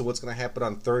glimpse of what's going to happen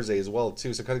on Thursday as well,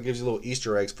 too. So it kind of gives you little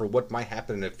Easter eggs for what might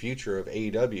happen in the future of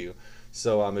AEW.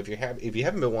 So if you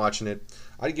haven't been watching it,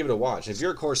 I'd give it a watch. If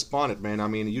you're a correspondent, man, I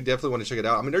mean, you definitely want to check it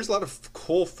out. I mean, there's a lot of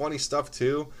cool, funny stuff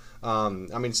too. I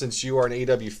mean, since you are an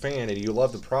AEW fan and you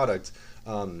love the product,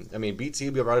 I mean, BT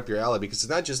will be right up your alley because it's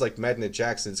not just like Madden and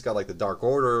Jackson. It's got like the Dark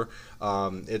Order.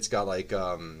 It's got like,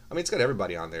 I mean, it's got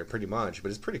everybody on there pretty much. But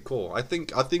it's pretty cool. I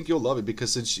think you'll love it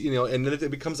because it's, you know, and then if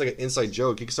it becomes like an inside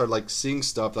joke, you can start like seeing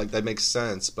stuff like that makes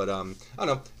sense. But I don't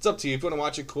know. It's up to you. If you want to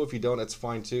watch it, cool. If you don't, that's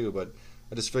fine too. But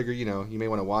I just figure, you know, you may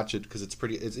want to watch it because it's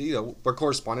you know, we're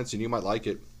correspondents and you might like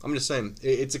it. I'm just saying,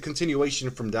 it's a continuation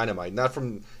from Dynamite, not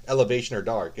from Elevation or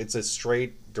Dark. It's a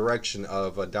straight direction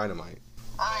of Dynamite.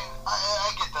 I mean,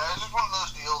 I get that. It's just one of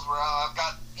those deals where I've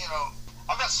got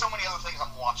so many other things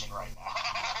I'm watching right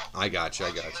now. I got you.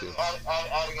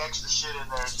 Adding extra shit in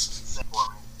there is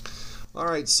for me. All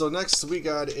right, so next we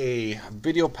got a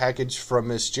video package from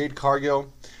Miss Jade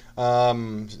Cargill.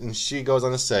 And she goes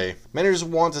on to say, managers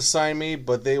want to sign me,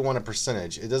 but they want a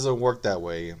percentage. It doesn't work that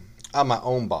way. I'm my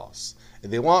own boss.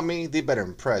 If they want me, they better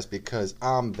impress because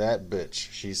I'm that bitch,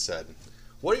 she said.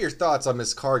 What are your thoughts on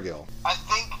Miss Cargill? I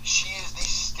think she is the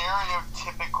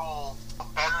stereotypical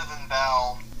better than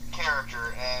thou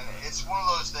character, and it's one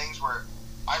of those things where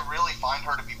I really find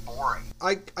her to be boring.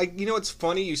 You know, it's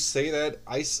funny you say that.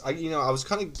 I was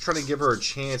kind of trying to give her a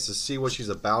chance to see what she's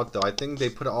about, though. I think they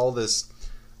put all this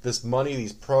money,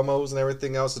 these promos and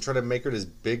everything else to try to make her this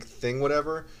big thing,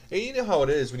 whatever. And you know how it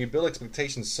is when you build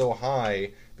expectations so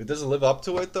high, if it doesn't live up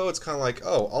to it, though, it's kind of like,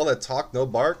 oh, all that talk, no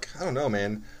bark? I don't know,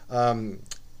 man.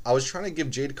 I was trying to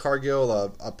give Jade Cargill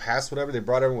a pass, whatever. They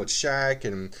brought everyone with Shaq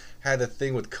and had a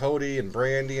thing with Cody and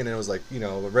Brandy, and it was like, you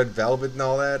know, Red Velvet and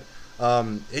all that.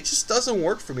 It just doesn't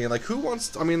work for me. Like, who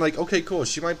wants... I mean, like, okay, cool.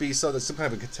 She might be some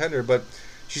kind of a contender, but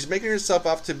she's making herself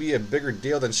out to be a bigger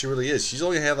deal than she really is. She's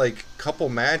only had like a couple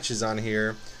matches on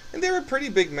here, and they were pretty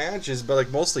big matches, but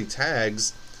like mostly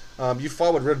tags. You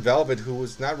fought with Red Velvet, who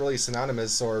was not really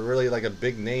synonymous or really like a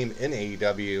big name in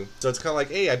AEW. So it's kind of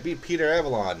like, hey, I beat Peter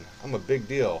Avalon. I'm a big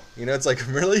deal. You know, it's like,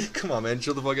 really? Come on, man,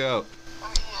 chill the fuck out. I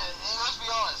mean, yeah, let's be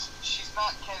honest. She's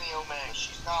not Kenny Omega.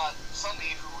 She's not somebody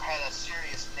who had a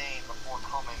serious name before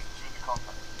coming to the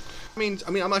company.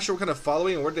 I mean, I'm not sure what kind of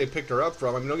following and where they picked her up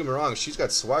from. I mean, don't get me wrong, she's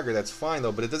got swagger, that's fine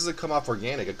though, but it doesn't come off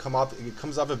organic. It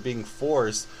comes off of being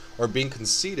forced or being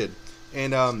conceited,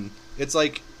 and it's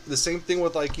like the same thing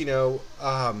with like who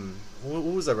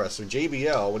was that wrestler?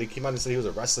 JBL, when he came out and said he was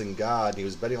a wrestling god, and he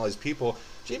was betting all these people.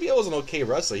 JBL was an okay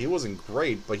wrestler. He wasn't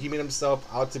great, but he made himself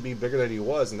out to be bigger than he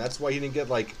was, and that's why he didn't get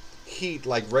like heat,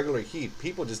 like regular heat.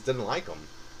 People just didn't like him.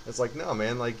 It's like, no,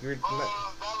 man, like you're. That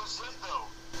was it though.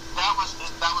 That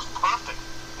was perfect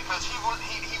because he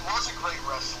was a great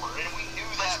wrestler, and we knew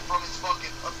that from his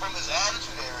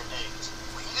attitude era days.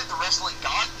 When he did the wrestling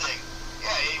god thing,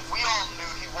 yeah, we all knew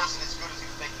he wasn't as good as he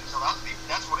was making himself out to be.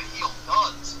 That's what a heel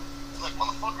does. He's like,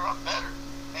 motherfucker, I'm better,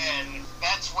 and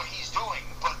that's what he's doing.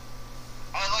 But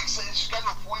I like I said, it's got to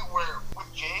a point where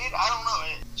with Jade, I don't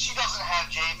know, she doesn't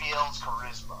have JBL's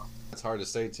charisma. It's hard to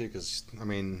say too, because I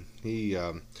mean, he.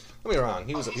 Let me wrong.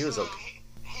 He was okay.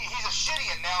 He's a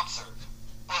shitty announcer,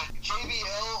 but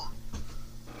JBL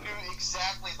knew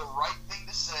exactly the right thing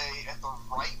to say at the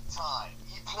right time.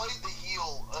 He played the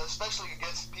heel, especially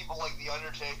against people like The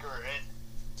Undertaker, and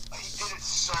he did it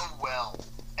so well.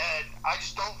 And I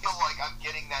just don't feel like I'm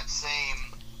getting that same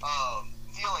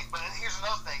feeling. But here's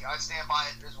another thing, I stand by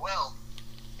it as well.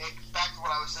 Back to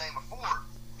what I was saying before,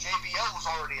 JBL was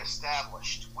already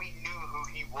established. We knew who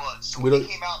he was. So when he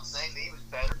came out saying that he was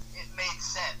better, it made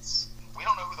sense. We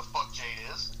don't know who the fuck Jade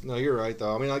is. No, you're right,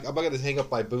 though. I mean, like, I'm not going to hang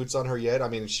up my boots on her yet. I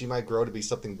mean, she might grow to be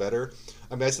something better.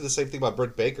 I mean, I said the same thing about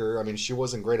Britt Baker. I mean, she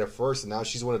wasn't great at first, and now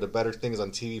she's one of the better things on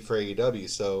TV for AEW.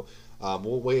 So, I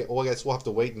guess we'll have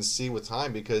to wait and see with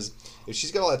time, because if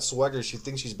she's got all that swagger, she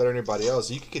thinks she's better than everybody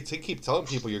else. You can keep telling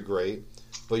people you're great,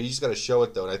 but you just got to show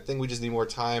it, though. And I think we just need more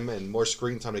time and more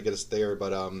screen time to get us there.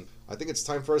 But I think it's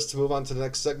time for us to move on to the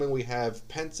next segment. We have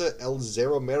Penta El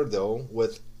Zero Merdo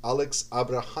with Alex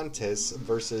Abrahantes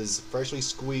versus freshly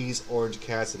squeezed Orange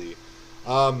Cassidy.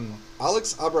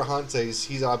 Alex Abrahantes,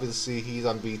 he's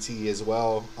on BT as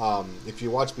well. If you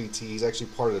watch BT, he's actually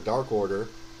part of the Dark Order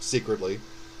secretly,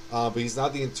 but he's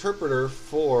not the interpreter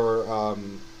for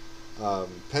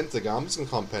Pentagon. I'm just gonna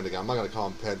call him Pentagon. I'm not gonna call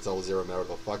him Penta El Zero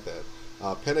Merdo. Fuck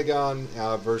that. Pentagon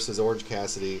versus Orange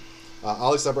Cassidy.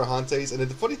 Alex Abrahantes, and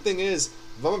the funny thing is,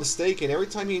 if I'm not mistaken, every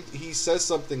time he says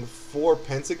something for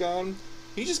Pentagon,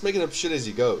 he's just making up shit as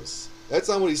he goes.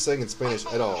 That's not what he's saying in Spanish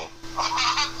at all.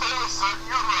 I'm fairly certain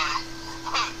you're right.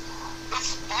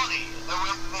 It's funny the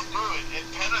way that they do it. And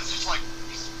Penta's just like,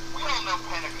 we all know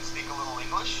Penta can speak a little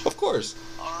English. Of course.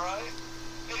 Alright?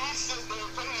 And he's sitting there,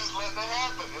 Penta just letting it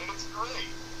happen, and it's great.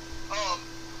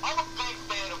 I'm a big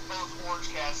fan of both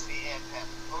Orange Cassidy and Penta.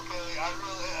 Okay? I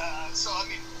really,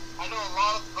 I know a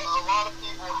lot of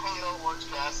people hate on Orange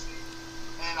Cassidy,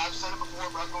 and I've said it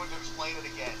before, but I'm going to explain it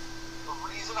again. The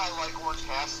reason I like Orange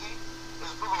Cassidy is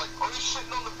people are like, oh, he's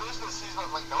shitting on the business. He's not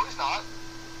like, no, he's not.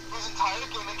 His entire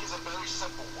gimmick is a very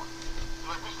simple one.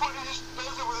 Like, he just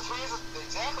does it with his hands.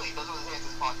 Exactly, he does it with his hands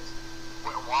in his pockets.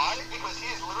 Why? Because he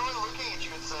is literally looking at you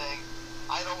and saying,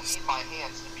 I don't need my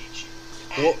hands to beat you.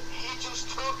 And he took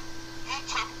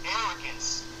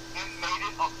arrogance and made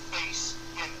it a face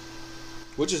gimmick.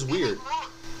 Which is weird.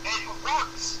 And it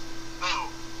works, though.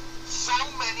 So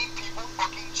many people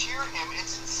fucking cheer him.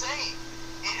 It's insane.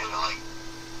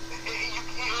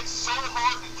 It's so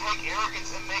hard to take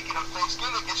arrogance and make it a face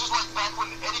gimmick. It's just like back when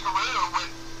Eddie Guerrero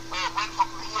went from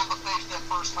heel to face that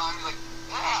first time. He's like,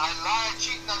 yeah, I lie,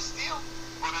 cheat, and I steal,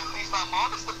 but at least I'm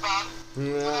honest about it.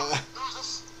 Yeah.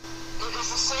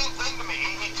 It's the same thing to me.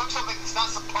 He took something that's not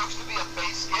supposed to be a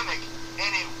face gimmick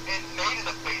and made it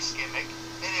a face gimmick,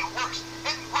 and it works.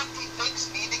 And when he thinks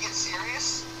need to get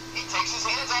serious, he takes his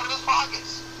hands out of his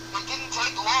pockets. It didn't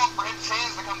take long for his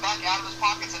hands to come back out of his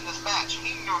pockets in this match.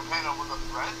 He knew Penta was a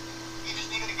threat. He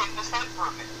just needed to get in his head for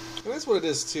a minute. And that's what it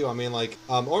is too. I mean, like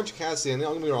Orange Cassidy, and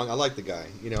don't get me wrong, I like the guy.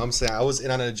 You know, I'm saying I was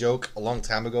in on a joke a long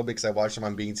time ago because I watched him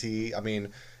on BT. I mean,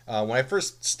 when I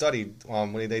first studied,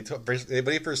 when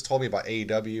they first told me about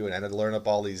AEW, and I had to learn up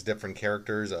all these different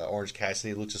characters, Orange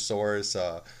Cassidy,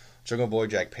 Luchasaurus, Jungle Boy,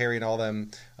 Jack Perry, and all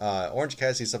them. Orange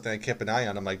Cassidy is something I kept an eye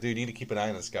on. I'm like, dude, you need to keep an eye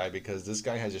on this guy because this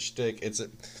guy has a shtick.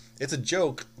 It's a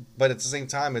joke, but at the same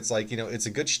time, it's like, you know, it's a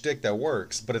good shtick that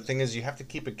works. But the thing is, you have to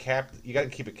keep it capped. You got to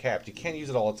keep it capped. You can't use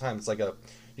it all the time. It's like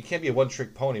you can't be a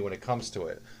one-trick pony when it comes to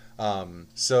it.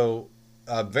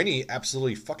 Vinny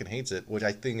absolutely fucking hates it, which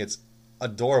I think it's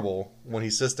adorable when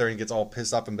he sits there and gets all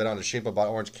pissed off and bent out of shape about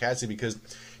Orange Cassidy because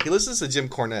he listens to Jim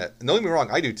Cornette. And don't get me wrong,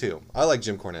 I do too. I like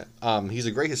Jim Cornette. He's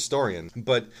a great historian,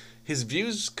 but his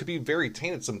views could be very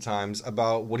tainted sometimes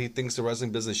about what he thinks the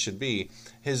wrestling business should be.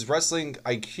 His wrestling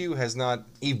IQ has not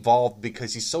evolved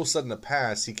because he's so set in the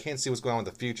past, he can't see what's going on in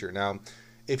the future. Now,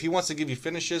 if he wants to give you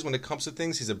finishes when it comes to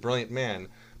things, he's a brilliant man.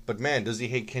 But man, does he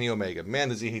hate Kenny Omega? Man,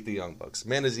 does he hate the Young Bucks?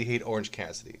 Man, does he hate Orange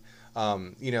Cassidy?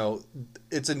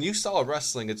 It's a new style of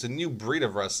wrestling. It's a new breed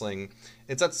of wrestling.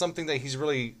 It's not something that he's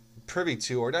really privy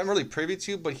to, or not really privy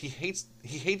to, but he hates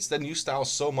the new style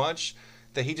so much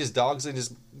that he just dogs and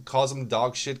just calls them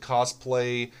dog shit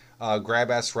cosplay,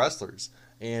 grab ass wrestlers.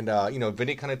 And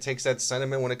Vinny kind of takes that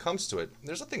sentiment when it comes to it.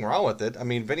 There's nothing wrong with it. I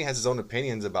mean, Vinny has his own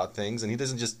opinions about things, and he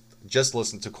doesn't just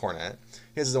listen to Cornette.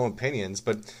 He has his own opinions,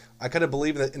 but I kind of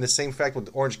believe in the same fact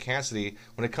with Orange Cassidy.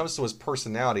 When it comes to his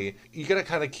personality, you got to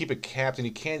kind of keep it capped, and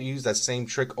you can't use that same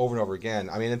trick over and over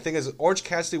again. I mean, the thing is, Orange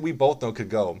Cassidy, we both know could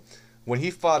go. When he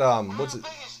fought, what's it?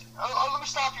 Let me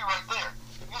stop you right there.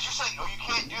 Because you're saying, you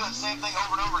can't do that same thing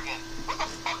over and over again. What the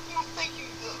fuck do you think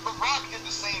The Rock did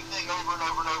the same thing over and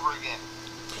over and over again?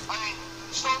 I mean,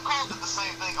 Stone Cold did the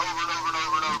same thing over and over and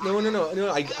over and over again. No.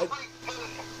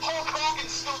 Hulk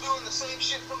Hogan's still doing the same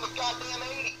shit from the goddamn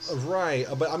 80s. Right,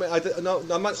 but I mean,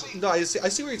 I'm not. No, I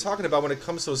see what you're talking about when it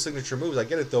comes to those signature moves. I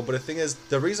get it though, but the thing is,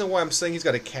 the reason why I'm saying he's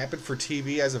got to cap it for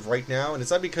TV as of right now, and it's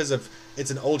not because of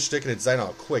it's an old shtick and it's dying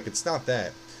out quick. It's not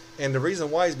that, and the reason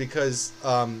why is because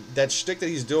that shtick that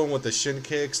he's doing with the shin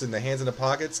kicks and the hands in the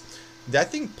pockets,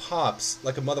 that thing pops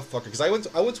like a motherfucker. Because I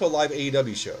went to a live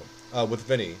AEW show with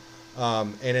Vinny,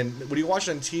 and then when you watch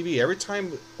it on TV, every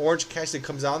time Orange Cassidy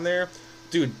comes on there.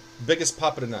 Dude, biggest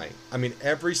pop of the night. I mean,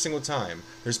 every single time.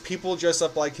 There's people dressed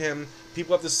up like him.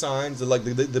 People have the signs,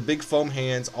 the big foam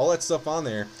hands, all that stuff on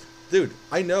there. Dude,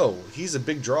 I know he's a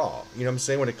big draw. You know what I'm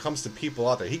saying? When it comes to people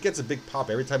out there, he gets a big pop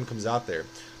every time he comes out there.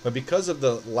 But because of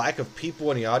the lack of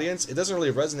people in the audience, it doesn't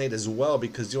really resonate as well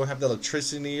because you don't have the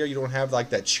electricity in the air. You don't have like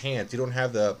that chant. You don't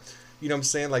have the, you know what I'm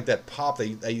saying, like that pop that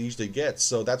you usually get.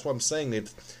 So that's what I'm saying.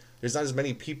 There's not as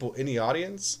many people in the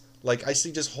audience. Like, I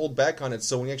see just hold back on it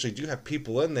so when you actually do have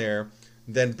people in there,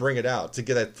 then bring it out to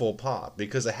get that full pop.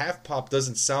 Because a half pop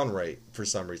doesn't sound right for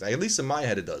some reason. At least in my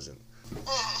head it doesn't.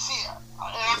 See,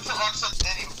 I've said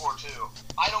Danny before too.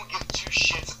 I don't give two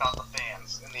shits about the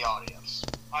fans in the audience.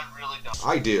 I really don't.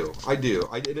 I do. I do.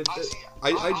 I do. I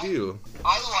like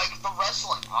the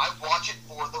wrestling. I watch it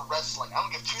for the wrestling. I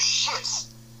don't give two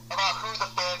shits about who the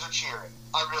fans are cheering.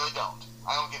 I really don't.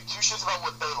 I don't give two shits about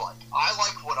what they like. I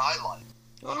like what I like.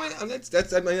 I mean,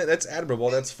 that's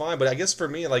admirable. That's fine. But I guess for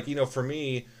me,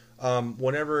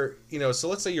 whenever, so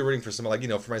let's say you're rooting for someone,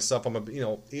 for myself,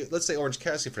 let's say Orange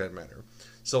Cassidy for that matter.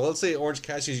 So let's say Orange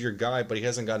Cassidy's your guy, but he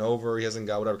hasn't gone over, he hasn't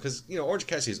got whatever, because, Orange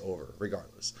Cassidy's over,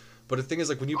 regardless. But the thing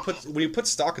is, when you put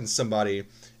stock in somebody,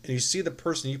 and you see the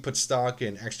person you put stock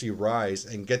in actually rise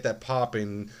and get that pop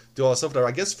and do all that stuff, I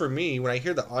guess for me, when I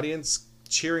hear the audience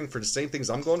cheering for the same things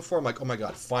I'm going for, I'm like, oh my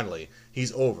god, finally,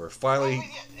 he's over. Finally.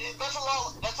 That's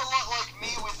a lot like me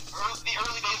with the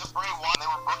early days of Bray Wyatt. They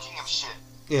were booking him shit.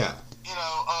 Yeah.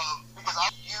 Because I'm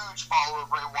a huge follower of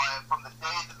Bray Wyatt from the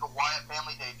day that the Wyatt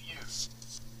family debuted.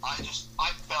 I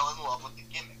fell in love with the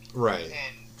gimmick. Right.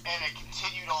 And it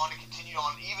continued on.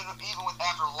 Even with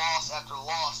after loss,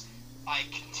 I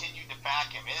continued to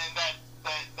back him. And that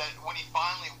when he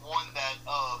finally won that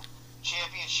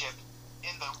championship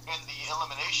in the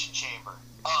Elimination Chamber,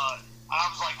 I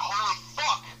was like, holy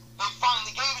fuck! They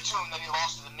finally gave it to him. Then he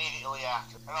lost it immediately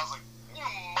after, and I was like, you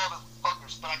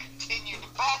motherfuckers! But I continued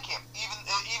to back him, even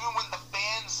when the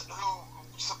fans who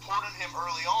supported him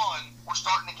early on were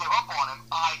starting to give up on him.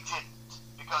 I didn't,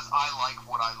 because I like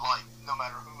what I like, no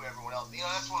matter who everyone else.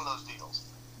 That's one of those deals.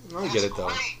 I get it though.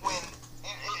 It's great when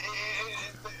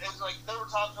it's like there were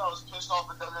times when I was pissed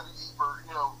off at WWE for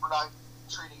not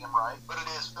treating him right, but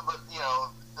there's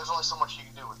only so much you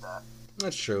can do with that.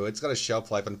 That's true. It's got a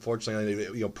shelf life.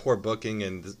 Unfortunately, poor booking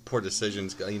and poor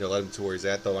decisions, led him to where he's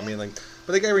at. Though I mean,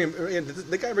 but the guy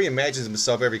reimagines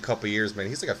himself every couple of years, man.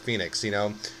 He's like a phoenix, He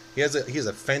has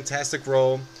a fantastic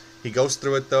role. He goes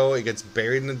through it though. He gets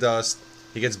buried in the dust.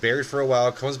 He gets buried for a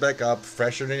while, comes back up,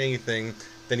 fresher than anything.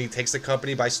 Then he takes the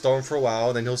company by storm for a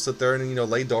while. Then he'll sit there and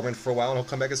lay dormant for a while, and he'll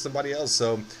come back as somebody else.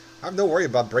 So I have no worry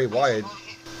about Bray Wyatt.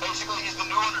 Basically, he's the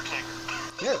new Undertaker.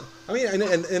 Yeah, I mean,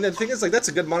 and the thing is, that's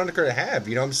a good moniker to have.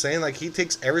 You know what I'm saying? He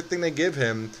takes everything they give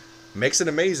him, makes it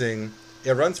amazing.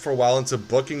 It runs for a while until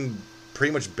booking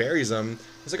pretty much buries him.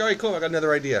 He's like, all right, cool, I got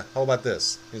another idea. How about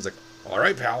this? He's like, all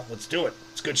right, pal, let's do it.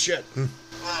 It's good shit. I'm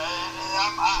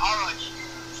a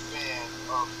huge fan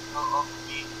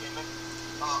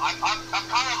I'm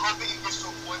kind of hoping it gets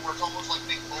to a point where it's almost like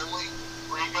Nick Foley,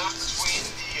 where he goes between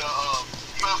the old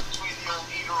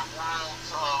Eater of Worlds,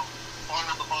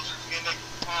 Arnold the Buzzard gimmick,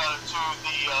 to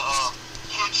the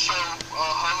kid show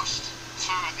host,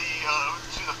 to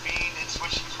the Fiend, and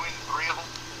switching between the three of them,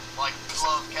 like Good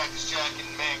Love, Cactus Jack, and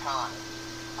Mankind.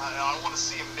 I want to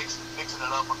see him mixing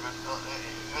it up in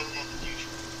the future.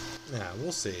 Yeah,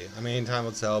 we'll see. I mean, time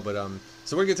will tell. But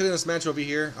so we're getting to this match over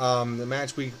here. The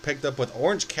match we picked up with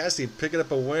Orange Cassidy picking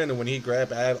up a win when he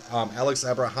grabbed Alex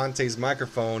Abrahante's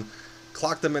microphone,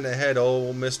 clocked him in the head.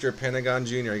 Oh, Mr. Pentagon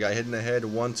Jr. He got hit in the head.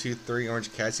 1, 2, 3.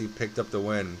 Orange Cassidy picked up the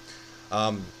win.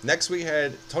 Next we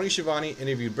had Tony Schiavone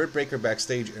interviewed Britt Baker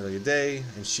backstage earlier today,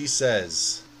 and she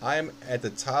says, "I am at the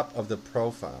top of the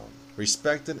profile.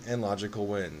 Respected and logical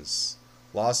wins.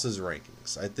 Losses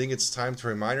rankings. I think it's time to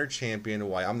remind our champion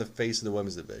why I'm the face of the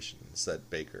women's division," said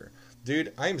Baker.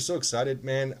 Dude, I am so excited,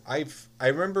 man. I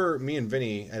remember me and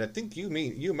Vinny, and I think you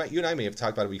and I may have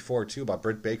talked about it before too, about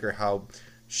Britt Baker, how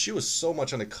she was so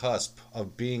much on the cusp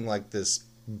of being like this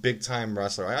big time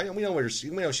wrestler. We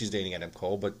know she's dating Adam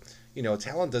Cole, but you know,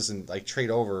 talent doesn't like trade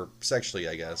over sexually,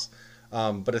 I guess.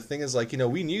 But the thing is, like, you know,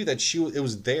 we knew that it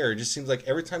was there. It just seems like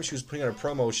every time she was putting on a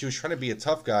promo, she was trying to be a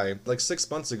tough guy. Like 6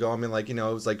 months ago, I mean, like, you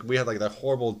know, it was like we had like that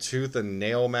horrible tooth and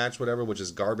nail match, whatever, which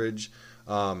is garbage.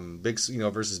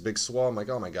 Versus Big Swole. I'm like,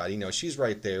 oh my god, you know, she's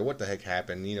right there. What the heck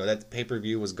happened? You know, that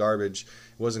pay-per-view was garbage.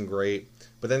 It wasn't great.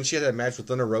 But then she had that match with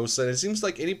Thunder Rosa, and it seems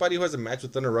like anybody who has a match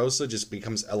with Thunder Rosa just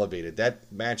becomes elevated.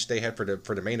 That match they had for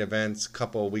the main event a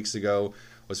couple of weeks ago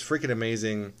was freaking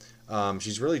amazing.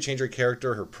 She's really changed her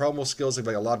character. Her promo skills have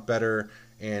been a lot better.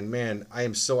 And man, I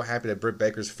am so happy that Britt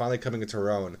Baker's finally coming into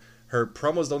her own. Her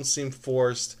promos don't seem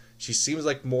forced. She seems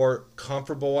like more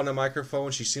comfortable on the microphone.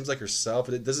 She seems like herself.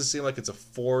 It doesn't seem like it's a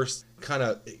forced kind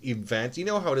of event. You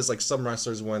know how it is, like some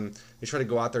wrestlers when they try to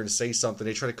go out there and say something,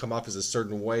 they try to come off as a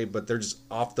certain way, but they're just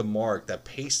off the mark. That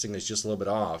pacing is just a little bit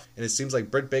off. And it seems like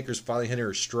Britt Baker's finally hitting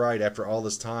her stride after all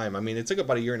this time. I mean, it took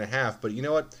about a year and a half, but you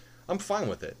know what? I'm fine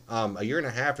with it. A year and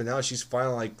a half, and now she's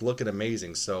finally like looking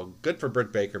amazing. So good for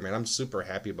Britt Baker, man. I'm super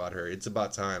happy about her. It's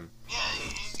about time. Yeah,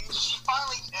 she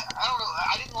finally. I don't know.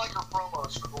 I didn't like her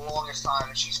promos for the longest time,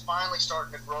 and she's finally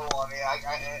starting to grow on me.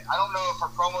 I don't know if her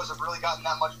promos have really gotten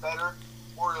that much better,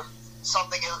 or if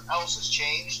something else has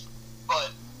changed.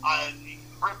 But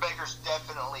Britt Baker's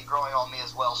definitely growing on me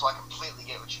as well. So I completely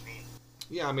get what you mean.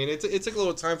 Yeah, I mean, it took a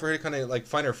little time for her to kind of like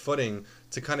find her footing,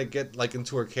 to kind of get like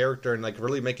into her character and like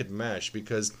really make it mesh,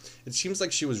 because it seems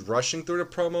like she was rushing through the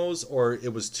promos, or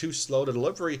it was too slow to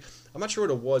delivery. I'm not sure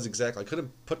what it was exactly. I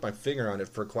couldn't put my finger on it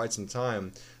for quite some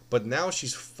time, but now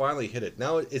she's finally hit it.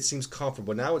 Now it seems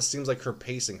comfortable. Now it seems like her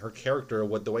pacing, her character,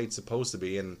 the way it's supposed to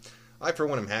be, and I for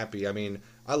one am happy. I mean,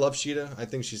 I love Sheeta. I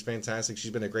think she's fantastic.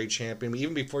 She's been a great champion.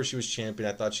 Even before she was champion,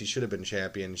 I thought she should have been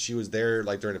champion. She was there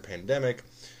like during the pandemic.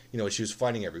 You know, she was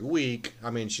fighting every week.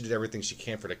 I mean, she did everything she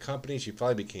can for the company. She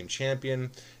finally became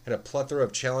champion. Had a plethora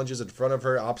of challenges in front of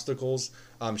her, obstacles.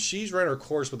 She's ran her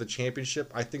course with the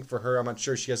championship. I think for her, I'm not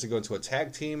sure she has to go into a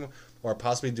tag team or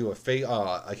possibly do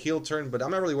a heel turn, but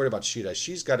I'm not really worried about Sheeta.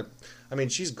 She's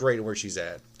she's great where she's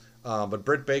at. But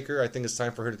Britt Baker, I think it's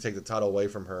time for her to take the title away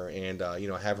from her and,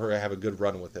 have her have a good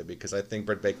run with it, because I think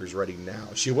Britt Baker's ready now.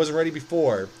 She wasn't ready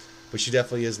before, but she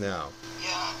definitely is now.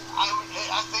 Yeah,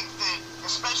 I think that,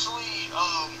 especially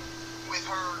with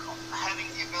her having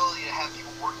the ability to have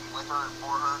people working with her and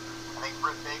for her, I think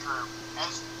Britt Baker,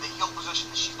 as the heel position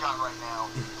that she's got right now,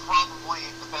 probably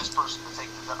the best person to take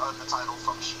the title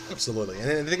from Sheeta. Absolutely,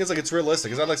 and the thing is, like, it's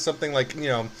realistic. It's not like something like, you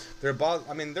know, they're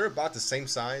about the same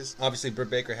size. Obviously, Britt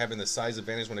Baker having the size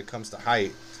advantage when it comes to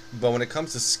height, but when it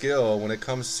comes to skill, when it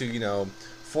comes to, you know,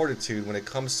 fortitude, when it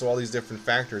comes to all these different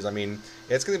factors, I mean,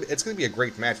 it's gonna be a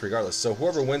great match regardless. So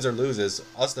whoever wins or loses,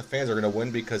 us the fans are gonna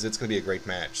win, because it's gonna be a great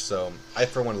match. So I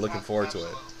for one looking forward to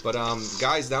it. But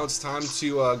guys, now it's time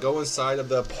to go inside of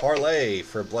the parlay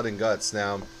for Blood and Guts.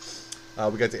 Now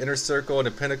we got the Inner Circle and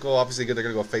the Pinnacle. Obviously they're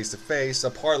gonna go face to face. A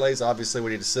parlay is obviously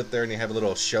where you need to sit there and you have a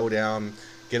little showdown,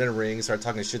 get in a ring, start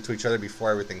talking shit to each other before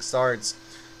everything starts.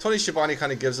 Tony Schiavone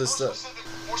kind of gives us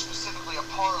more specifically, a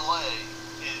parlay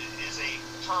is a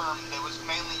term that was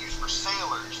mainly used for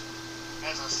sailors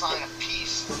as a sign of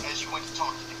peace as you went to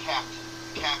talk to the captain.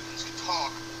 The captains could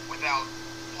talk without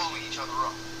blowing each other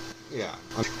up. Yeah.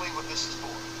 Basically what this is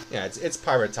for. Yeah, it's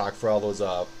pirate talk for all those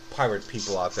pirate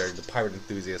people out there, the pirate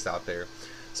enthusiasts out there.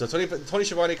 So Tony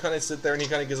Schiavone kind of sit there and he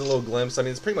kind of gives a little glimpse. I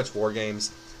mean, it's pretty much war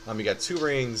games. You got 2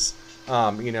 rings.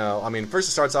 First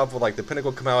it starts off with like the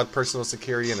Pinnacle coming out with personal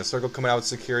security and the Circle coming out with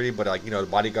security, but like, you know, the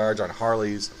bodyguards on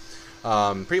Harleys.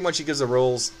 Pretty much he gives the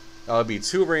rules. It'll be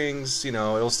 2 rings.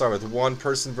 It'll start with one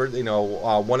person,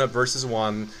 one up versus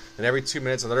one. And every 2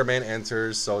 minutes, another man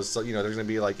enters. So there's gonna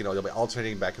be they'll be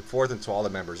alternating back and forth until all the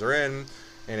members are in.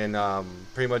 And then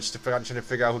pretty much trying to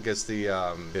figure out who gets the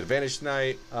advantage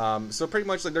tonight. So pretty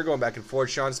much they're going back and forth.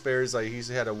 Sean Spears, he's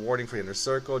had a warning for the inner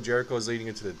circle. Jericho's leading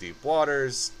into the deep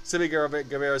waters. Sammy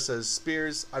Guevara says,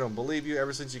 Spears, I don't believe you.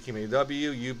 Ever since you came to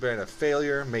AEW, you've been a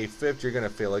failure. May 5th, you're going to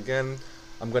fail again.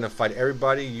 I'm going to fight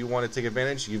everybody. You want to take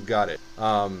advantage? You've got it.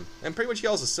 And pretty much he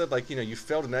also said, you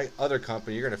failed in that other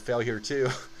company. You're going to fail here too.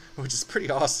 Which is pretty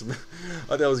awesome. I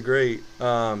thought that was great.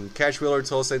 Cash Wheeler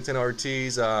told Santana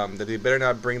Ortiz that they better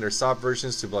not bring their soft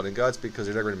versions to Blood and Guts because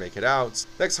they're never going to make it out.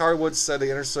 Lex Hardwood said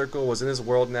the Inner Circle was in his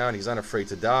world now and he's unafraid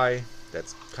to die.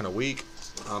 That's kind of weak.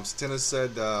 Santana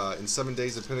said in 7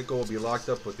 days the Pinnacle will be locked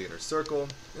up with the Inner Circle.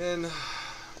 And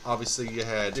obviously you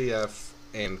had MJF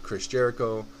and Chris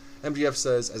Jericho. MJF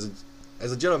says,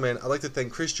 as a gentleman, I'd like to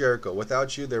thank Chris Jericho.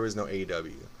 Without you, there is no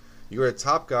AEW. You are a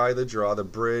top guy, the draw, the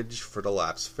bridge for the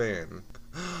lapsed fan.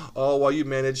 All while you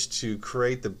managed to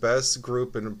create the best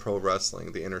group in pro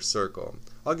wrestling, the Inner Circle.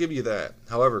 I'll give you that.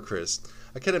 However, Chris,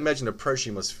 I can't imagine the pressure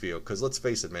you must feel, because let's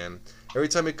face it, man. Every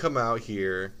time you come out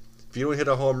here, if you don't hit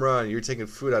a home run, you're taking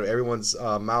food out of everyone's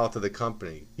mouth of the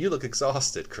company. You look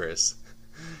exhausted, Chris.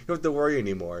 You don't have to worry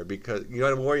anymore,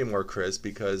 Chris,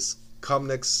 because come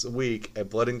next week at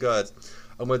Blood and Guts,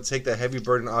 I'm going to take the heavy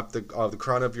burden off the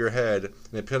crown of your head, and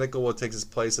the Pinnacle will take its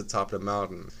place at the top of the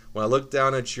mountain. When I look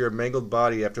down at your mangled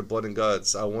body after Blood and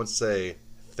Guts, I won't say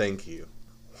thank you.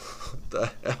 What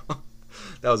the hell?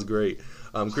 That was great.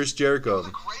 Chris Jericho. It was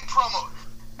a great promo.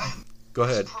 Go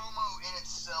ahead. This promo in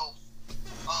itself,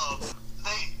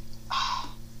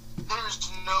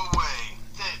 there's no way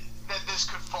that this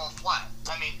could fall flat.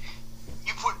 I mean,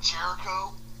 you put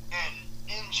Jericho and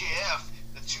MJF,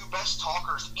 the 2 best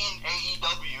talkers in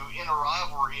AEW, in a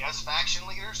rivalry as faction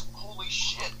leaders. Holy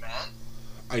shit, man.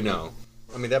 I know.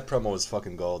 I mean, that promo was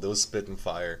fucking gold. It was spitting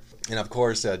fire. And of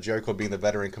course, Jericho, being the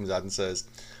veteran, comes out and says,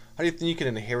 how do you think you can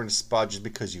inherit a spot just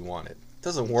because you want it? It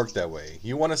doesn't work that way.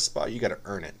 You want a spot, you gotta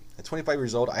earn it. At 25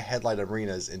 years old, I headline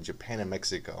arenas in Japan and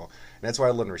Mexico, and that's why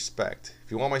I learned respect.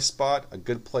 If you want my spot, a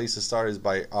good place to start is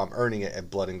by earning it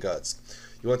at Blood and Guts.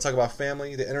 You want to talk about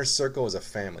family? The Inner Circle is a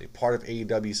family, part of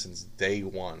AEW since day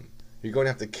one. You're going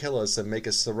to have to kill us and make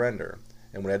us surrender.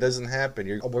 And when that doesn't happen,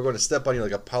 we're going to step on you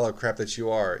like a pile of crap that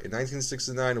you are. In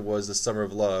 1969 was the summer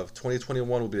of love.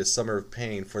 2021 will be the summer of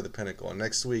pain for the Pinnacle. And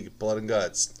next week, Blood and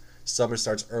Guts, summer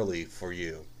starts early for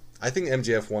you. I think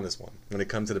MJF won this one when it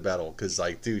comes to the battle. Because,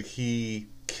 dude, he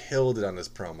killed it on this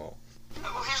promo.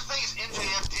 Well, here's the thing is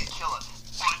MJF did kill it.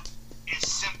 But as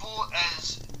simple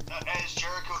as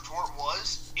Jericho's work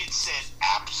was, it said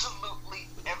absolutely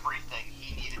everything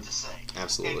he needed to say.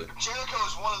 Absolutely. And Jericho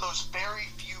is one of those very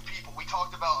few people. We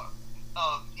talked about,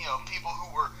 people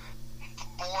who were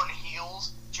born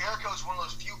heels. Jericho is one of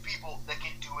those few people that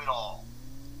can do it all.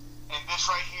 And this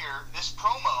right here, this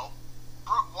promo,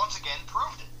 once again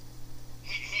proved it.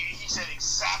 He said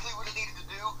exactly what he needed to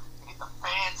do to get the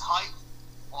fans hyped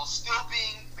while still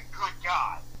being the good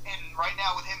guy. And right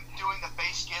now with him doing the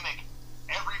face gimmick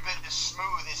every bit as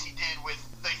smooth as he did with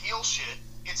the heel shit,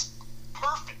 it's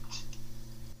perfect.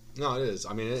 No, it is.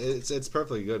 I mean, it's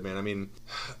perfectly good, man. I mean,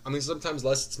 sometimes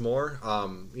less is more.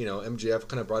 MJF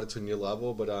kind of brought it to a new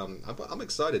level, but I'm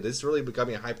excited. This really got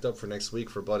me hyped up for next week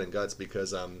for Blood and Guts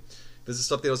because this is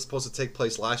something that was supposed to take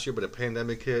place last year, but a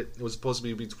pandemic hit. It was supposed to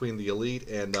be between the Elite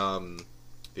and the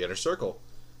Inner Circle.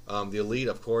 The Elite,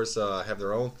 of course, have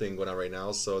their own thing going on right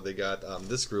now, so they got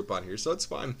this group on here, so it's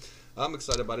fine. I'm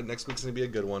excited about it. Next week's going to be a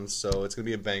good one, so it's going to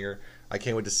be a banger. I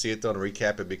can't wait to see it, though, and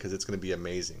recap it because it's going to be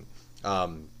amazing.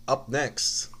 Up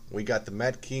next, we got the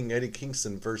Mad King Eddie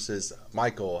Kingston versus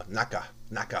Michael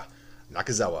Nakazawa.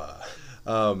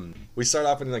 We start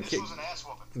off in like This was an ass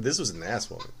whooping. This was an ass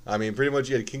whooping. I mean, pretty much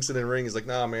you had Kingston in the ring. He's like,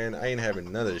 nah, man, I ain't having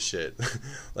none of this shit.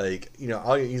 He's like,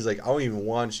 I don't even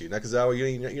want you. Nakazawa,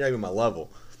 you're not even my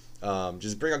level.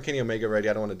 Just bring on Kenny Omega ready.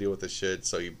 I don't want to deal with this shit.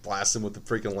 So you blast him with the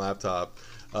freaking laptop.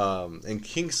 And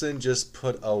Kingston just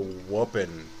put a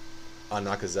whooping on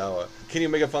Nakazawa. Kenny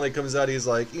Omega finally comes out. He's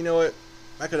like, you know what?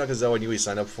 Michael Nakazawa knew he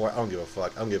signed up for it. I don't give a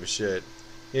fuck. I don't give a shit.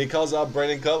 And he calls out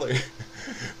Brandon Cutler.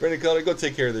 Brandon Cutler, go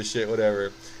take care of this shit,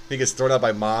 whatever. He gets thrown out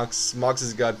by Mox. Mox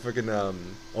has got freaking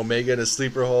Omega in a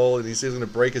sleeper hole, and he says he's going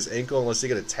to break his ankle unless he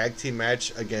get a tag team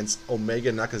match against Omega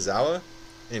and Nakazawa.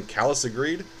 And Callis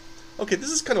agreed. Okay,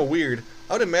 this is kind of weird.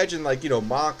 I would imagine,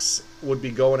 Mox would be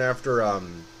going after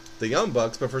the Young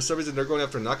Bucks, but for some reason they're going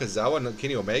after Nakazawa and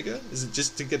Kenny Omega? Is it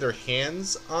just to get their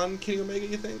hands on Kenny Omega,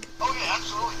 you think? Oh yeah,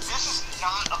 absolutely. This is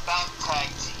not about tag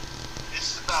team.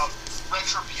 This is about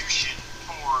retribution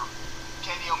for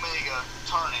Omega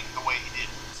turning the way he did.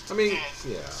 I mean,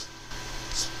 yeah.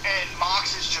 And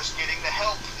Mox is just getting the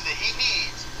help that he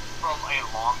needs from a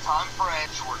longtime friend,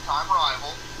 short-time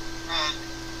rival, and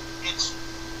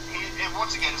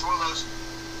once again, it's one of those,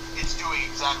 it's doing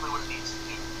exactly what it needs to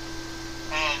do.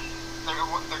 And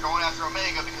they're going after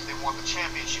Omega because they want the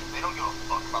championship. They don't give a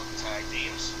fuck about the tag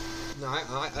teams. No,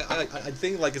 I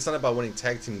think like it's not about winning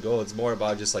tag team gold. It's more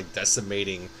about just like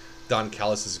decimating Don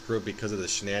Callis' group because of the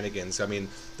shenanigans. I mean,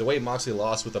 the way Moxley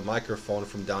lost with the microphone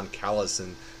from Don Callis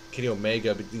and Kenny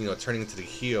Omega, turning into the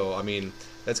heel. I mean,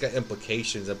 that's got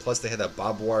implications. And plus, they had that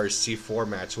barbed wire C4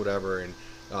 match, whatever, and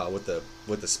with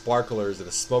the sparklers and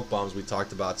the smoke bombs we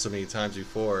talked about so many times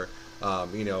before. A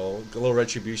little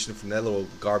retribution from that little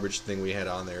garbage thing we had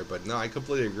on there. But no, I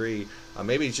completely agree.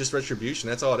 Maybe it's just retribution.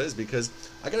 That's all it is. Because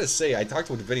I gotta say, I talked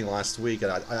with Vinny last week,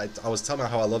 and I was telling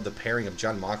him how I love the pairing of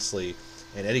Jon Moxley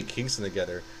and Eddie Kingston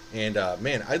together. And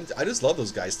man, I just love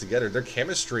those guys together. Their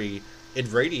chemistry,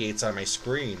 it radiates on my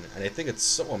screen, and I think it's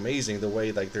so amazing the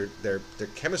way like their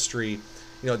chemistry,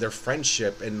 their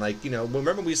friendship, and like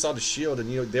remember we saw the Shield,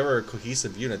 and they were a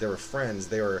cohesive unit. They were friends.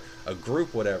 They were a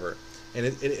group, whatever. And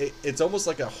it's almost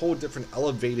like a whole different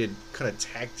elevated kind of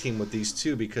tag team with these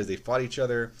two because they fought each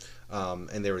other,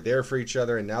 and they were there for each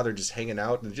other, and now they're just hanging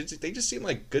out, and they just seem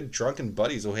like good drunken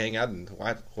buddies who hang out and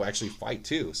who actually fight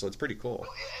too. So it's pretty cool. Well,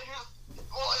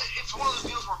 it's one of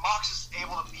those deals where Mox is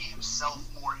able to be himself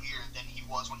more here than he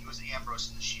was when he was Ambrose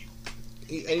in the Shield.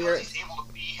 He's able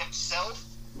to be himself.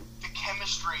 The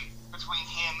chemistry between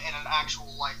him and an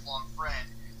actual lifelong friend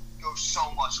goes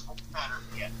so much better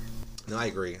together. No, I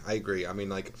agree. I mean,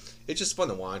 like, it's just fun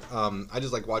to watch. I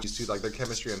just like watching these two. Like, their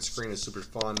chemistry on screen is super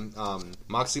fun.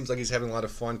 Mox seems like he's having a lot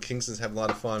of fun. Kingston's having a lot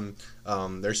of fun.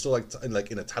 They're still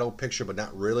like in a title picture, but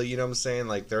not really. You know what I'm saying?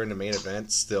 Like, they're in the main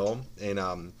event still, and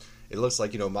it looks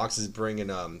like Mox is bringing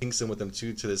Kingston with him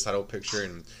too to this title picture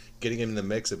and getting him in the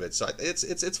mix of it. So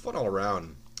it's fun all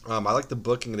around. I like the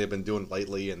booking they've been doing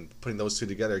lately and putting those two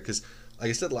together because, like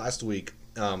I said last week,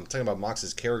 talking about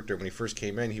Mox's character when he first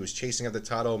came in, he was chasing at the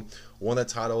title, won the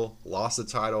title, lost the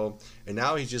title, and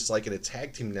now he's just like in a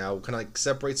tag team now, kind of like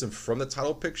separates him from the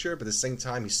title picture, but at the same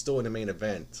time he's still in the main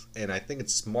event. And I think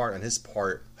it's smart on his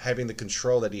part having the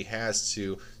control that he has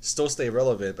to still stay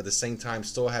relevant, but at the same time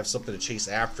still have something to chase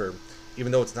after,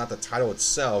 even though it's not the title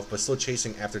itself, but still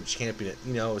chasing after the champion.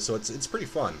 So it's pretty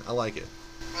fun. I like it.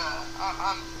 Yeah,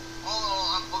 I'm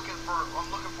looking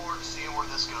forward to seeing where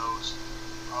this goes.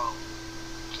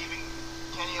 Keeping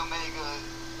Kenny Omega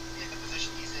in the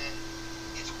position he's in,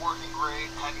 it's working great.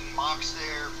 Having Mox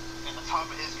there at the top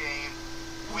of his game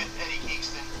with Eddie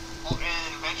Kingston,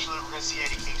 and eventually we're going to see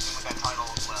Eddie Kingston with that title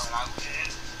as well. And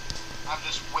I'm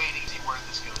just waiting to see where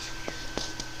this goes from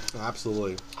here.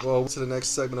 Absolutely. Well, to the next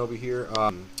segment over here,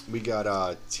 we got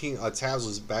Taz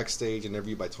was backstage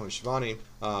interviewed by Tony Schiavone.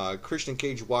 Christian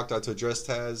Cage walked out to address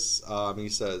Taz. He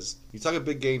says, "You talk a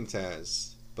big game,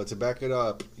 Taz, but to back it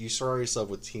up, you surround yourself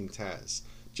with Team Taz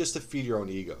just to feed your own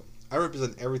ego. I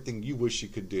represent everything you wish you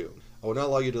could do. I will not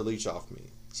allow you to leech off me.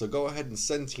 So go ahead and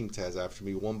send Team Taz after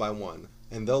me one by one,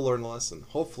 and they'll learn a lesson.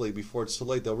 Hopefully, before it's too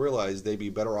late, they'll realize they'd be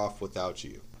better off without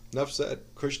you." Enough said.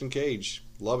 Christian Cage,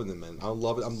 loving him, man. I'm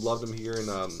loving him here in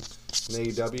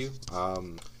AEW.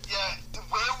 Yeah,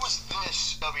 where was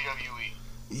this WWE?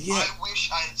 Yeah. I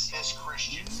wish I had seen this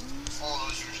Christian all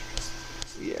those years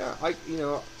ago.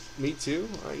 Yeah, me too.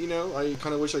 I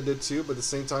kind of wish I did too, but at the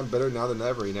same time, better now than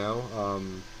ever.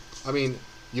 I mean,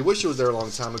 you wish it was there a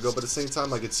long time ago, but at the same time,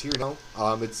 like it's here now.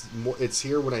 It's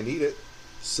here when I need it,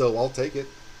 so I'll take it.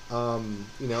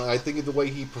 I think of the way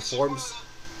he performs.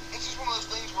 It's just one of those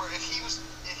things where if he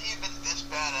had been this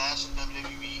badass in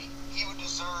WWE, he would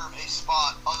deserve a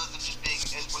spot other than just being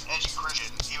with Edge and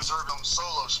Christian. He deserved his own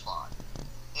solo spot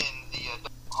in the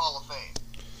Hall of Fame.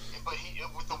 But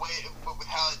with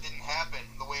how it didn't happen,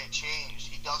 the way it changed,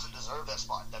 he doesn't deserve that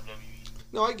spot in WWE.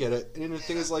 No, I get it. And the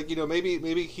thing is, like,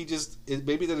 maybe he just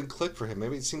maybe it didn't click for him.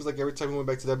 Maybe it seems like every time he went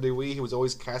back to WWE, he was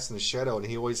always cast in the shadow, and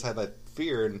he always had that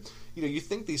fear. And you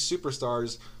think these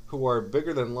superstars who are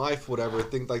bigger than life, whatever,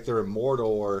 think like they're immortal,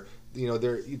 or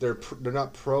they're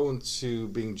not prone to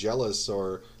being jealous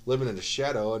or living in the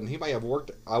shadow. And he might have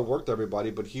outworked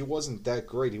everybody, but he wasn't that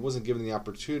great. He wasn't given the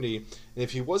opportunity, and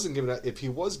if he was given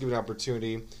an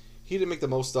opportunity, he didn't make the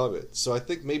most of it. So I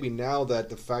think maybe now that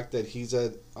the fact that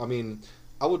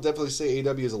I would definitely say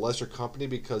AEW is a lesser company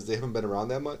because they haven't been around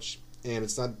that much, and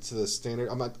it's not to the standard.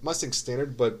 I'm not saying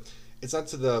standard, but it's not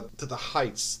to the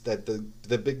heights that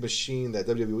the big machine that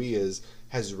WWE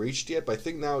has reached yet. But I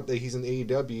think now that he's in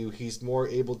AEW, he's more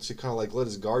able to kind of like let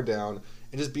his guard down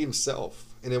and just be himself.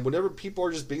 And then whenever people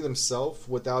are just being themselves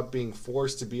without being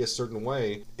forced to be a certain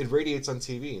way, it radiates on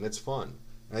TV, and it's fun.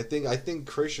 And I think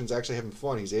Christian's actually having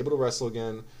fun. He's able to wrestle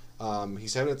again.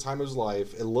 He's having a time of his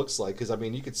life. It looks like, because I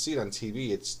mean, you could see it on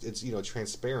TV. It's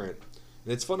transparent,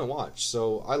 and it's fun to watch.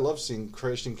 So I love seeing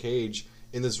Christian Cage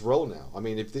in this role now. I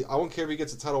mean, I don't care if he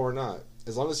gets a title or not.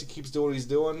 As long as he keeps doing what he's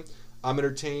doing, I'm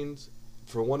entertained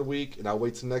for 1 week, and I'll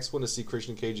wait till the next one to see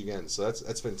Christian Cage again. So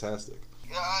that's fantastic.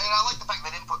 Yeah, and I like the fact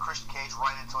they didn't put Christian Cage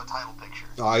right into a title picture.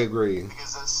 I agree.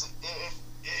 Because that's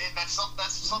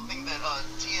something that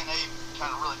TNA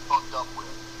kind of really fucked up with.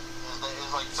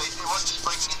 It wasn't just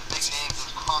bringing in the big names;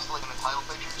 it was constantly in the title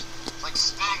pictures. Like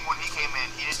Sting, when he came in,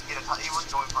 he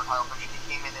wasn't going for a title picture. He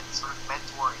came in and sort of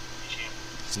mentoring the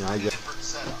champion. I get different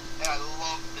setup, and I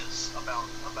love this about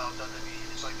WWE.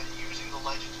 It's like they're using the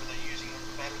legends, but they're using it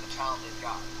to better the talent they've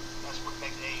got. That's what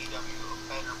makes AEW a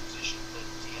better position than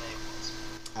TNA was.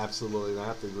 Absolutely, and I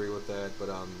have to agree with that.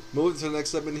 But moving to the next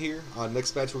segment here.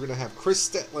 Next match, we're gonna have Chris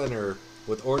Statlander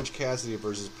with Orange Cassidy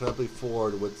versus Penelope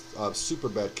Ford with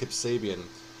Superbad Kip Sabian.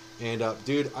 And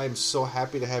dude, I'm so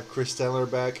happy to have Chris Statlander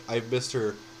back. I've missed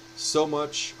her so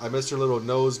much. I missed her little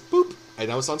nose boop. I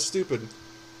know it sounds stupid,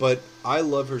 but I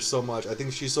love her so much. I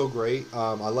think she's so great.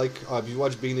 I like if you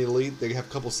watch Being the Elite, they have a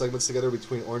couple segments together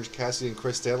between Orange Cassidy and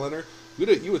Chris Statlander.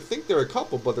 You would think they're a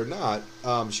couple, but they're not.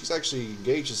 She's actually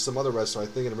engaged to some other wrestler, I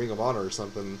think, in Ring of Honor or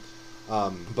something.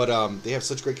 But they have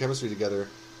such great chemistry together.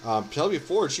 Penelope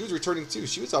Ford, she was returning too.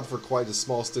 She was out for quite a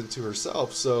small stint to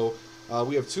herself. So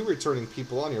we have 2 returning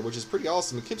people on here, which is pretty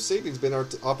awesome. And Kip Sabian's been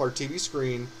off our TV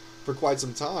screen for quite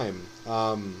some time.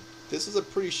 This is a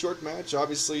pretty short match.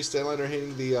 Obviously, Statlander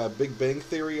hitting the Big Bang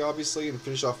Theory, obviously, and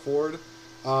finish off Ford.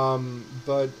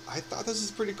 But I thought this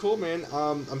is pretty cool, man.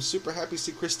 I'm super happy to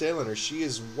see Chris Statlander. She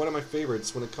is one of my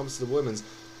favorites when it comes to the women's.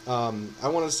 I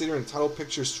want to see her in title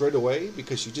picture straight away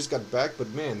because she just got back, but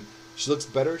man, she looks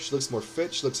better, she looks more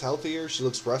fit, she looks healthier, she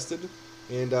looks rested,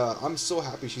 and I'm so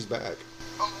happy she's back.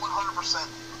 Oh, 100%.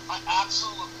 I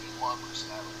absolutely love Chris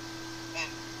Statlander. And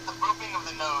the booping of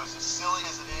the nose, as silly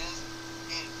as it is,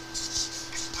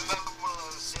 it's another one of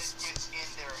those that gets in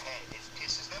their head. It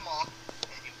pisses them off,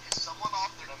 and you piss someone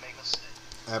off, they're gonna make a mistake.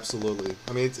 Absolutely.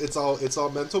 I mean, it's all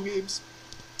mental games,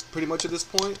 pretty much at this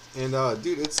point. And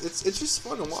dude, it's just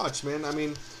fun to watch, man. I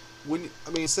mean,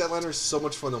 Statlander's so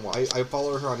much fun to watch. I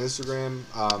follow her on Instagram.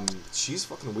 She's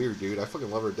fucking weird, dude. I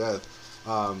fucking love her to death.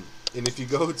 And if you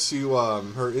go to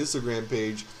her Instagram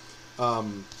page,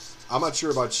 I'm not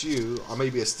sure about you. I may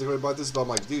be a stickler about this, but I'm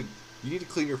like, dude, you need to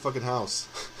clean your fucking house.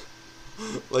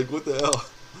 Like, what the hell?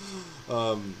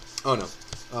 Oh no.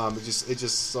 It's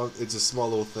just a small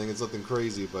little thing. It's nothing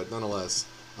crazy, but nonetheless,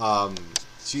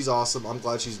 she's awesome. I'm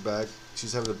glad she's back.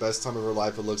 She's having the best time of her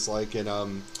life, it looks like.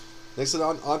 And next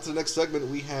on to the next segment,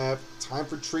 we have time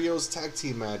for trios tag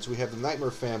team match. We have the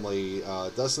Nightmare Family,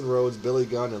 Dustin Rhodes, Billy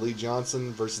Gunn, and Lee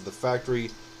Johnson versus the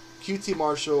Factory, QT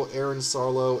Marshall, Aaron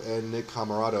Sarlo, and Nick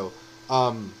Camarado.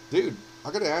 Dude,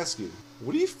 I gotta ask you,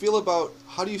 how do you feel about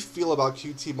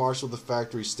QT Marshall, the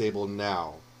Factory stable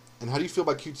now? And how do you feel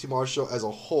about QT Marshall as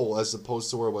a whole, as opposed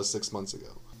to where it was 6 months ago?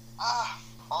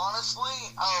 Honestly,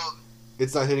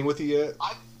 it's not hitting with you yet?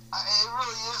 It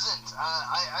really isn't.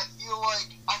 I feel like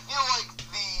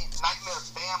the Nightmare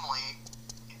Family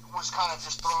was kind of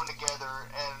just thrown together,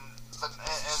 and the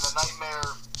Nightmare,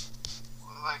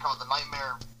 what do they call it? The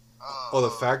Nightmare. The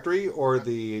Factory or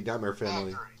the Nightmare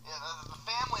Family? Factory. Yeah, the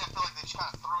Family. I feel like they just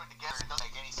kind of threw it together. It doesn't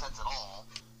make any sense at all.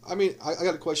 I mean, I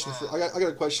got a question I got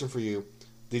a question for you.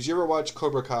 Did you ever watch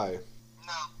Cobra Kai?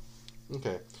 No.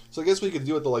 Okay. So I guess we could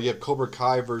do it you have Cobra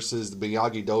Kai versus the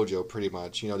Miyagi Dojo, pretty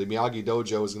much. You know, the Miyagi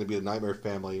Dojo is going to be the Nightmare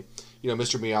Family. You know,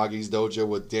 Mr. Miyagi's dojo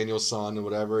with Daniel's son and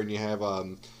whatever, and you have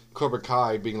Cobra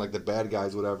Kai being like the bad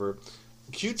guys, whatever.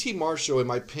 QT Marshall, in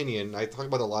my opinion, I talked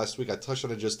about it last week, I touched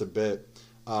on it just a bit.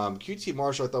 QT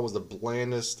Marshall I thought was the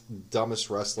blandest, dumbest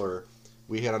wrestler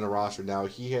we had on the roster. Now,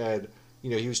 he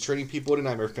was training people in the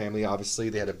Nightmare Family, obviously.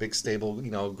 They had a big stable,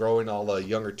 growing all the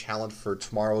younger talent for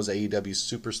tomorrow's AEW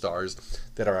superstars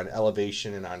that are on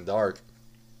Elevation and on Dark.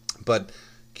 But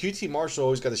QT Marshall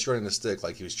always got the short end of the stick.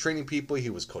 Like, he was training people, he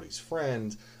was Cody's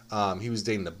friend, he was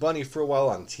dating the Bunny for a while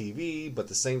on TV, but at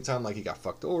the same time, like, he got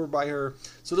fucked over by her.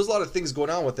 So there's a lot of things going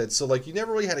on with it. So, like, you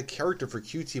never really had a character for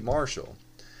QT Marshall.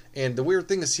 And the weird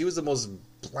thing is, he was the most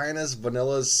blandest,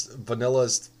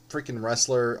 vanillast freaking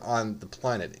wrestler on the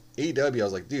planet. AEW, I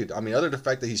was like, dude, I mean, other than the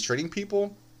fact that he's training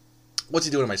people, what's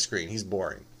he doing on my screen? He's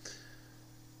boring.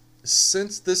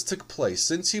 Since this took place,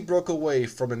 since he broke away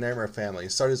from the Nightmare Family,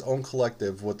 started his own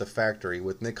collective with the Factory,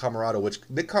 with Nick Camarado,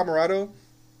 Nick Camarado,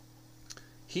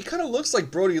 he kind of looks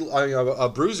like Brody,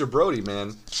 Bruiser Brody,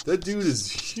 man. That dude is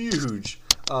huge.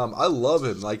 I love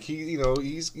him. Like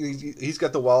he's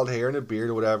got the wild hair and a beard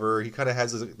or whatever. He kind of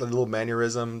has the little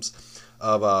mannerisms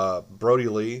of Brody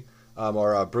Lee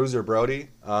or Bruiser Brody.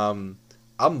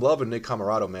 I'm loving Nick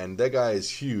Camarado, man. That guy is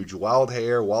huge. Wild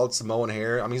hair, wild Samoan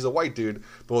hair. I mean, he's a white dude,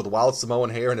 but with wild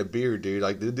Samoan hair and a beard, dude.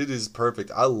 Like, the dude is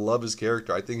perfect. I love his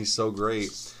character. I think he's so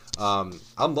great. I'm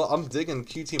digging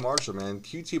QT Marshall, man.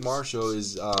 QT Marshall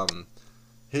is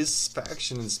his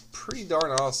faction is pretty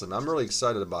darn awesome. I'm really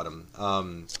excited about him.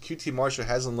 QT Marshall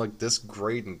hasn't looked this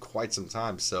great in quite some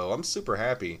time, so I'm super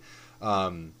happy.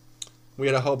 We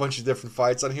had a whole bunch of different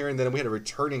fights on here, and then we had a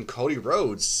returning Cody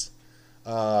Rhodes.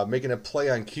 Making a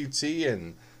play on QT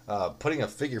and putting a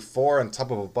figure 4 on top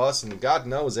of a bus, and God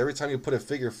knows every time you put a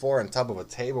figure 4 on top of a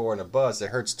table or in a bus, it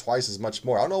hurts twice as much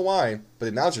more. I don't know why, but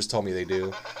the announcers told me they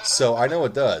do, so I know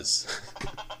it does.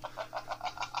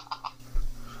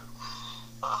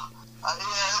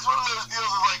 Yeah, it's one of those deals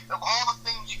of like, of all the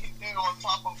things you can do on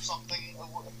top of something,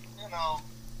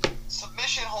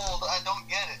 submission hold. I don't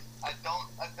get it. I don't.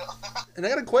 And I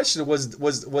got a question: Was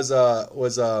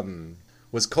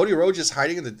Cody Rhodes just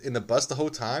hiding in the bus the whole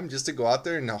time, just to go out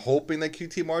there and hoping that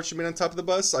QT Marshall made on top of the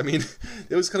bus? I mean,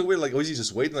 it was kind of weird. Like, was he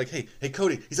just waiting? Like, hey,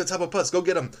 Cody, he's on top of the bus. Go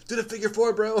get him. Do the figure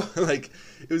 4, bro. Like,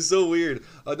 it was so weird.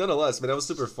 Nonetheless, man, that was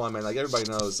super fun, man. Like,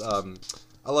 everybody knows.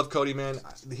 I love Cody, man.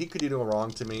 He could do no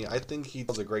wrong to me. I think he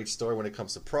tells a great story when it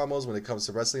comes to promos, when it comes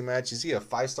to wrestling matches. Is he a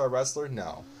 5-star wrestler?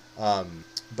 No.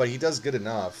 But he does good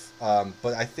enough.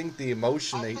 But I think the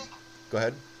emotion Go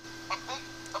ahead. A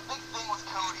big thing with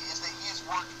Cody is that he has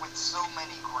worked with so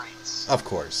many greats. Of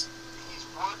course. He's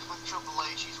worked with Triple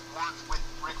H. He's worked with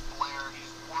Ric Flair.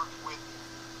 He's worked with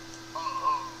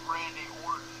Randy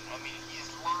Orton. I mean, he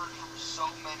has learned from so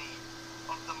many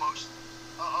of the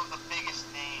biggest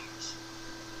names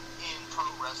in pro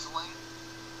wrestling,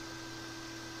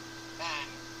 and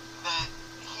that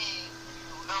he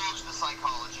knows the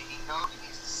psychology. He knows what he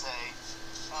needs to say.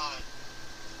 That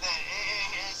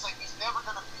it's like he's never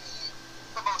gonna be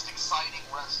the most exciting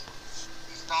wrestler.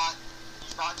 He's not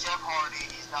Jeff Hardy.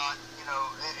 He's not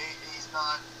he's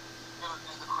not gonna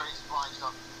do the crazy flying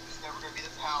stuff. He's never gonna be the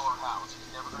powerhouse.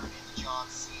 He's never gonna be the John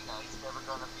Cena. He's never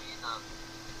gonna be the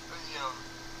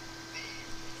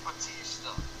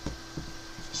Batista.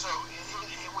 So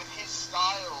with his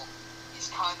style,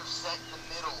 he's kind of set in the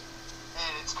middle,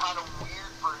 and it's kind of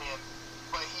weird for him,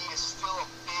 but he is still a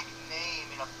big name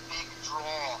and a big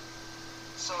draw.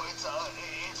 So it's a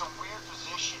weird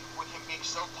position with him being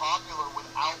so popular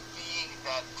without being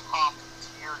that top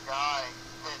tier guy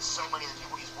that so many of the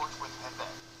people he's worked with have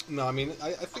been. No, I mean,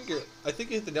 I think you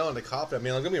hit the nail on the coffin. I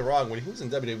mean, don't get me wrong. When he was in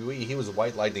WWE, he was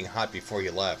white lightning hot before he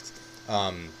left.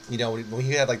 When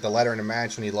he had like the ladder in the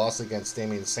match when he lost against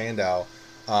Damien Sandow,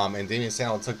 and Damien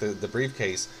Sandow took the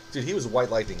briefcase, dude, he was white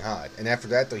lightning hot. And after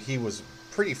that, though, he was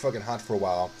pretty fucking hot for a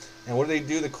while. And what did they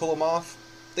do to cool him off?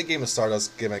 They gave him a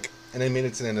Stardust gimmick, and they made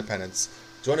it to the Independents.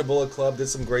 Joined a Bullet Club, did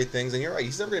some great things, and you're right,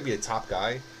 he's never going to be a top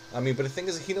guy. I mean, but the thing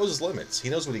is, he knows his limits. He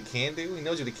knows what he can do, he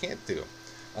knows what he can't do.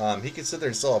 He can sit there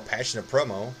and sell a passionate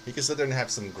promo. He can sit there and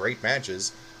have some great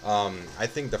matches. I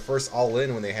think the first All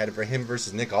In when they had it for him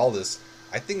versus Nick Aldis,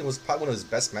 I think it was probably one of his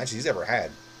best matches he's ever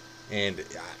had. And,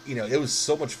 it was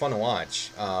so much fun to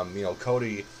watch.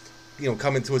 Cody,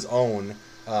 coming to his own,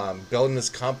 building this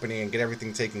company and get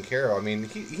everything taken care of. I mean,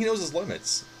 he knows his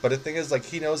limits. But the thing is, like,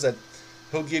 he knows that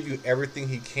he'll give you everything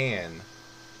he can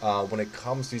when it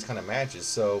comes to these kind of matches.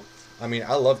 So, I mean,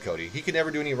 I love Cody. He can never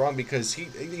do any wrong because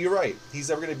you're right. He's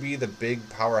never going to be the big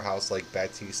powerhouse like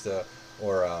Batista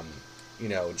or,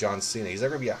 John Cena. He's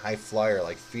never going to be a high flyer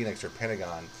like Phoenix or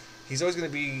Pentagon. He's always going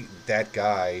to be that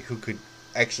guy who could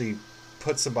actually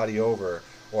put somebody over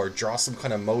or draw some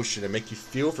kind of emotion and make you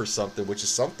feel for something, which is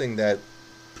something that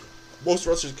most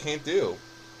wrestlers can't do.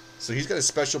 So he's got a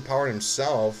special power in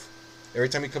himself every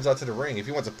time he comes out to the ring. If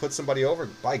he wants to put somebody over,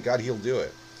 by God, he'll do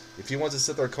it. If he wants to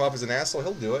sit there and come off as an asshole,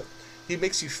 he'll do it. He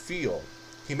makes you feel.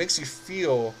 He makes you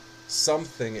feel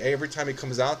something every time he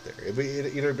comes out there.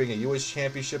 Either being a U.S.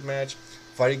 Championship match,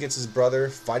 fighting against his brother,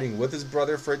 fighting with his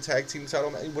brother for a tag team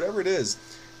title, whatever it is,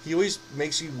 he always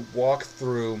makes you walk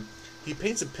through. He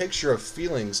paints a picture of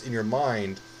feelings in your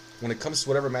mind when it comes to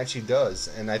whatever match he does,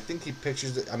 and I think he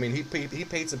pictures it. I mean, he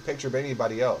paints a picture of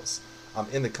anybody else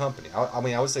in the company.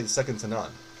 I would say second to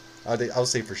none. I would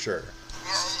say for sure.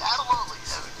 Yeah, absolutely.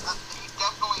 He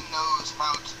definitely knows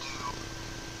how to do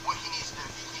what he needs to do.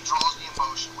 He draws the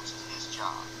emotion, which is his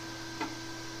job.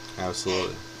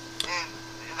 Absolutely. And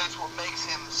that's what makes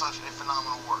him such a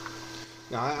phenomenal worker.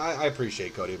 No, I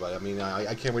appreciate Cody, but I mean,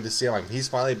 I can't wait to see him. He's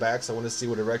finally back, so I want to see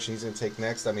what direction he's going to take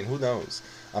next. I mean, who knows?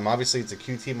 Obviously, it's a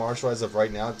QT Marshall as of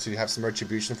right now to have some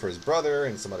retribution for his brother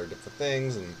and some other different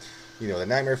things, and the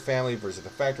Nightmare Family versus the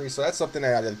Factory. So that's something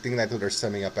that I think that they're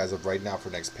setting up as of right now for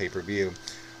next pay-per-view.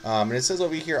 And it says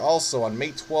over here also on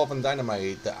May 12th on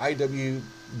Dynamite, the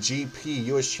IWGP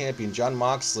US Champion Jon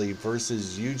Moxley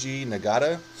versus Yuji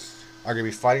Nagata are going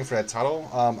to be fighting for that title.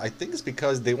 I think it's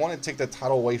because they want to take the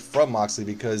title away from Moxley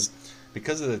because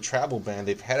of the travel ban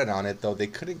they've had it on it, though they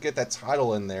couldn't get that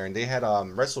title in there, and they had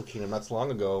Wrestle Kingdom not too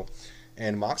long ago,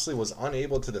 and Moxley was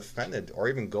unable to defend it or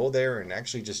even go there and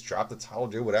actually just drop the title,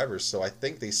 do whatever. So I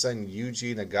think they send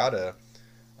Yuji Nagata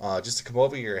just to come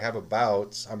over here and have a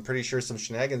bout. I'm pretty sure some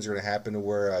shenanigans are going to happen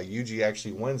where Yuji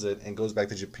actually wins it and goes back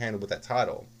to Japan with that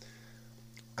title.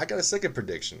 I got a second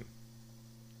prediction.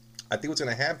 I think what's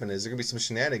going to happen is there going to be some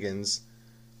shenanigans,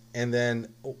 and then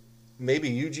maybe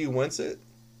Yuji wins it,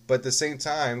 but at the same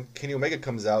time, Kenny Omega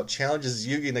comes out, challenges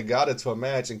Yuji Nagata to a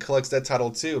match, and collects that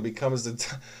title too, becomes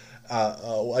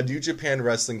a New Japan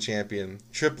Wrestling Champion,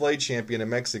 AAA Champion in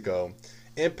Mexico,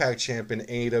 Impact Champion,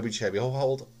 AEW Champion. He'll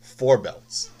hold 4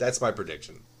 belts. That's my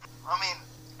prediction. I mean,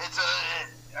 I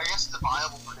guess it's a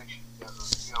viable prediction,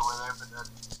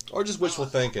 or just wishful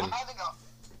thinking. I'm having a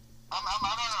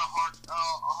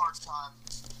hard time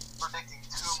predicting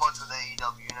too much with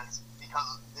AEW, and it's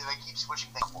because they keep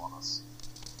switching things up on us.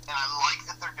 And I like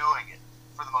that they're doing it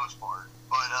for the most part,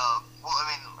 but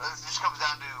it just comes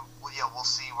down to we'll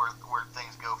see where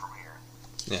things go from here.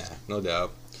 Yeah, no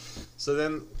doubt. So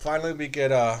then finally we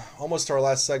get almost to our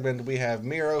last segment. We have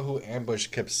Miro who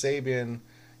ambushed Kip Sabian.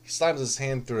 He slams his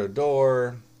hand through the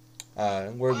door. Wait a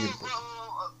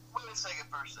second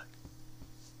for a second.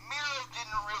 Miro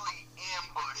didn't really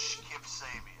ambush Kip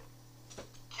Sabian.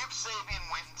 Kip Sabian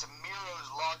went into Miro's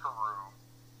locker room,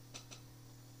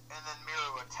 and then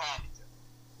Miro attacked him.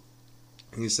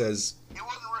 And he says, "It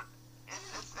wasn't.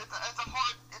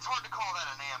 It's hard to call that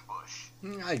an ambush."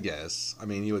 I guess. I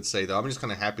mean, you would say though. I'm just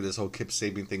kind of happy this whole Kip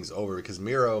Sabian thing's over because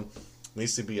Miro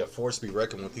needs to be a force to be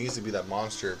reckoned with. He needs to be that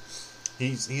monster.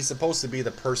 He's supposed to be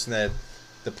the person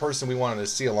we wanted to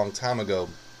see a long time ago.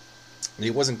 And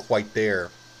he wasn't quite there.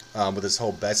 With this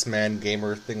whole best man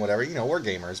gamer thing, whatever. We're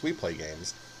gamers, we play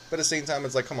games, but at the same time,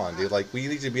 it's like, come on, dude. Like, we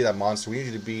need you to be that monster. We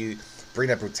need you to bring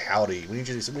that brutality. We need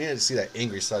to see that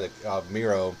angry side of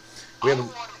Miro. I wanted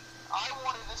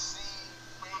to see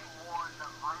Mayborn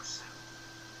Rusev.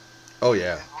 Oh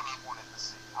yeah. That's what I wanted to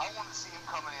see. I wanted to see him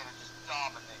coming in and just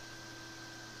dominate.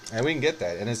 And we can get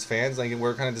that. And as fans, like,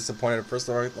 we're kind of disappointed at first.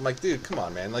 I'm like, dude, come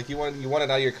on, man. Like, you wanted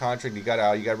out of your contract. You got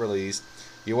out. You got released.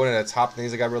 You wanted the top things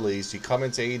that got released. You come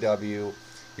into AEW.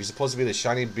 You're supposed to be the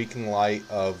shining beacon light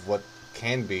of what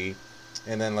can be,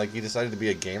 and then like you decided to be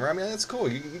a gamer. I mean, that's cool.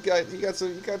 You got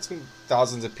some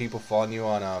thousands of people following you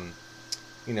on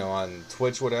on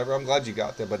Twitch, whatever. I'm glad you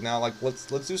got there. But now, like, let's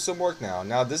do some work now.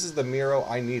 Now this is the Miro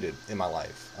I needed in my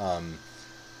life.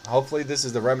 Hopefully this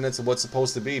is the remnants of what's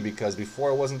supposed to be, because before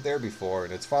it wasn't there before,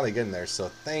 and it's finally getting there. So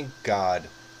thank God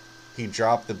he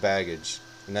dropped the baggage,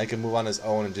 and I can move on his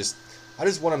own and just. I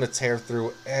just want him to tear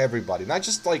through everybody, not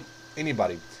just like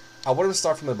anybody. I want him to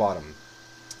start from the bottom.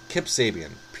 Kip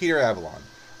Sabian, Peter Avalon.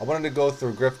 I want him to go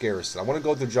through Griff Garrison. I want to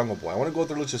go through Jungle Boy. I want to go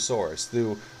through Luchasaurus,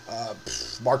 through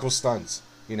Marco Stuntz.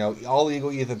 All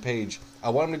Eagle, Ethan Page.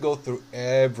 I want him to go through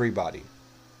everybody.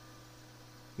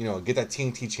 Get that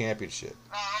TNT championship.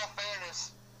 Now, in all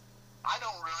fairness, I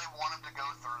don't really want him to go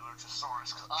through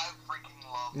Luchasaurus because I freaking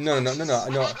love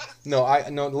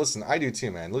No. Listen, I do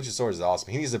too, man. Luchasaurus is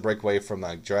awesome. He needs to break away from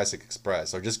Jurassic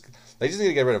Express, or they just need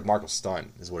to get rid of Marco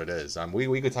Stunt, is what it is.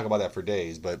 We could talk about that for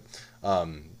days, but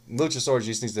Luchasaurus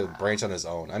just needs to branch on his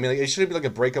own. I mean, it shouldn't be like a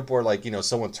breakup where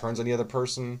someone turns on the other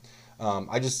person.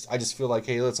 I just feel like,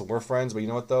 hey, listen, we're friends, but you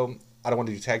know what though? I don't want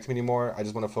to do tag team anymore. I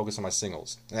just want to focus on my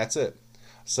singles, and that's it.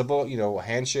 Simple,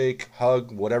 handshake,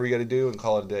 hug, whatever you got to do, and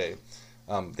call it a day.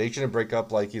 They shouldn't break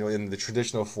up in the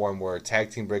traditional form where a tag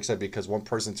team breaks up because one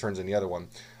person turns on the other one.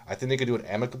 I think they could do it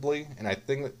amicably, and I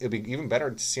think it'd be even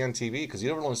better to see on TV because you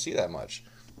don't really see that much.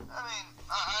 I mean,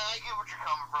 I get what you're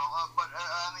coming from, but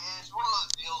I mean, it's one of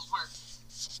those deals where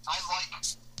I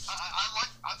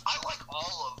like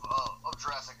all of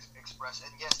Jurassic Express,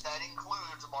 and yes, that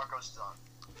includes Marco Stunt.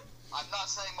 I'm not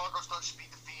saying Marco Stunt should be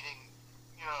defeating,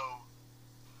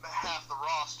 half the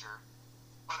roster,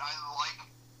 but I like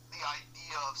the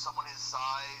idea of someone his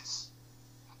size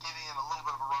giving him a little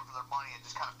bit of a run for their money and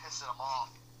just kind of pissing him off,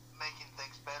 making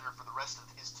things better for the rest of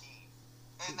his team.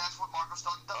 And that's what Marco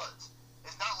Stunt does.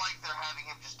 It's not like they're having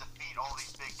him just defeat all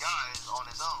these big guys on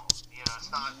his own.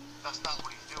 That's not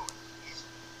what he's doing. He's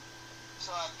So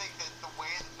I think that the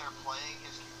way that they're playing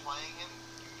him,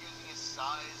 using his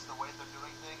size, the way they're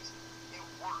doing things, it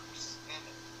works. And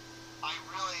I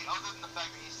really, other than the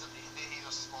fact that he's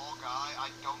a small guy, I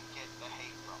don't get the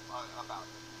hate about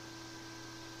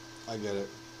it. I get it.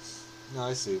 No,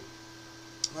 I see.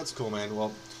 That's cool, man.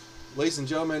 Well, ladies and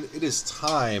gentlemen, it is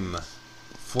time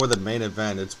for the main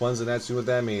event. It's Wednesday night. See what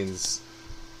that means.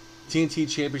 TNT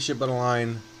Championship on the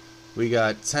line. We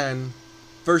got 10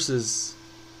 versus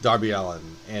Darby Allin.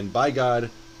 And by God,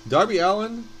 Darby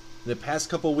Allin, in the past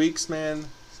couple weeks, man,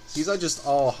 he's not just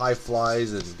all high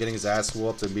flies and getting his ass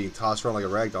whooped and being tossed around like a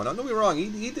ragdoll. Now, don't get me wrong,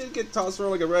 he did get tossed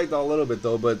around like a ragdoll a little bit,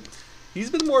 though, but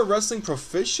he's been more wrestling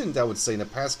proficient, I would say, in the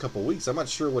past couple weeks. I'm not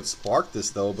sure what sparked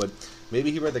this, though, but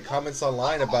maybe he read the comments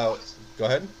online about... Go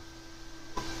ahead.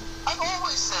 I've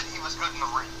always said he was good in the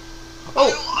ring. Oh.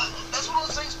 That's one of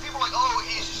those things people are like, oh,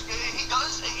 he is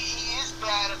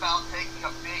bad about taking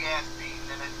a big ass beat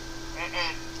and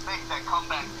making that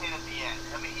comeback pin at the end.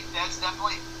 I mean, that's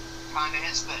definitely kind of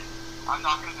his thing. I'm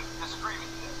not going to disagree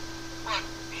with you there. But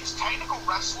his technical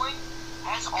wrestling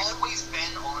has always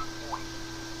been on point.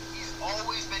 He's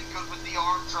always been good with the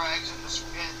arm drags and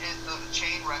the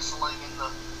chain wrestling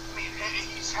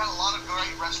he's had a lot of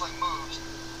great wrestling moves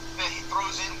that he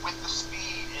throws in with the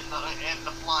speed and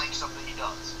the flying stuff that he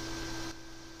does.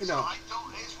 You know,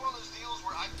 it's one of those deals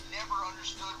where I've never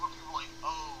understood when people are like,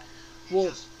 oh,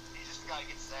 he's just the guy who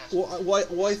gets his ass.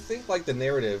 Well, I think like the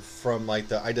narrative from like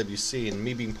the IWC and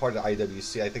me being part of the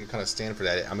IWC, I think it kind of stand for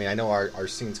that. I mean, I know our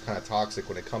scene's kind of toxic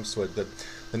when it comes to it, but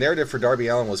the narrative for Darby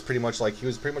Allin was pretty much like he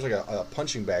was pretty much like a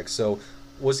punching bag. So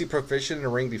was he proficient in the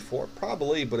ring before?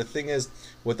 Probably, but the thing is,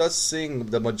 with us seeing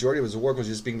the majority of his work was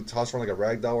just being tossed around like a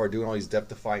ragdoll or doing all these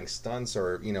death-defying stunts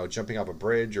or, you know, jumping off a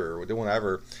bridge or doing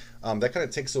whatever, that kind of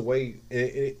takes away,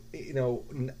 you know,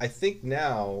 I think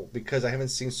now, because I haven't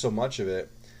seen so much of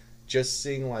it, just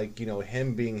seeing like, you know,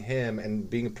 him being him and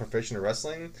being proficient in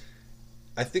wrestling,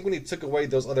 I think when he took away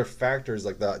those other factors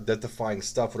like the death-defying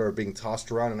stuff, whatever, being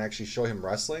tossed around and actually show him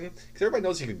wrestling, because everybody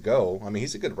knows he could go. I mean,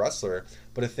 he's a good wrestler.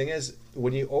 But the thing is,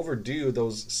 when you overdo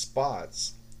those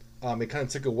spots, it kind of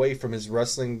took away from his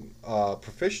wrestling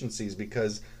proficiencies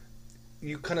because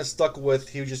you kind of stuck with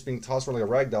he was just being tossed around like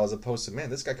a ragdoll as opposed to, man,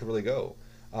 this guy could really go.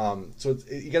 So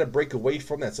you got to break away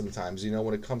from that sometimes, you know,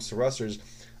 when it comes to wrestlers.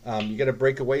 You got to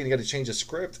break away and you got to change the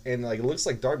script. And like it looks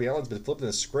like Darby Allin's been flipping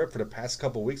the script for the past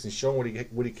couple of weeks and showing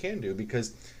what he can do.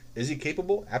 Because is he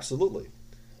capable? Absolutely.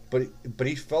 But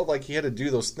he felt like he had to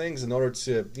do those things in order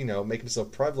to, you know, make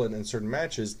himself prevalent in certain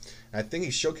matches. And I think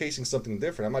he's showcasing something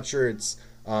different. I'm not sure it's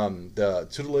the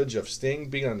tutelage of Sting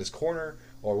being on his corner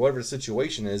or whatever the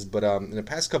situation is. But in the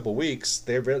past couple of weeks,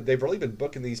 they've really been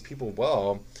booking these people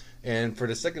well. And for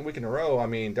the second week in a row, I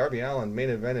mean, Darby Allin main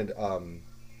evented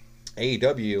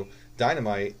AEW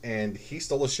Dynamite, and he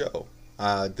stole the show.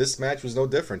 This match was no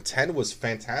different. 10 was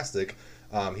fantastic.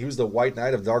 He was the White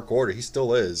Knight of Dark Order. He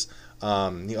still is.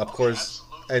 Of course.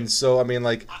 Absolutely. And so, I mean,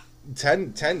 like,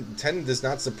 10 does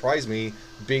not surprise me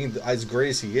being as great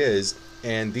as he is.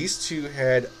 And these two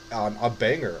had a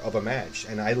banger of a match.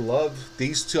 And I love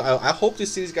these two. I hope to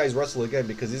see these guys wrestle again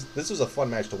because this was a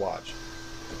fun match to watch.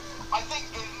 I think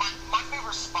my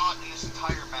favorite spot in this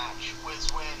entire match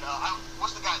was when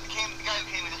what's the guy who came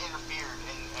in and interfered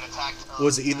and attacked.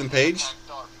 Was it Ethan Page?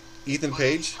 Ethan But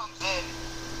Page? He comes in.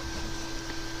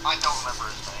 I don't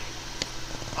remember his name.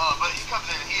 But he comes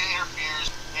in and he interferes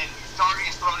and Darby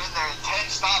is thrown in there and 10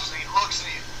 stops and he looks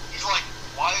and he's like,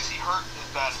 why is he hurt as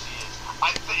bad as he is?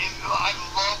 I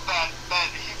love that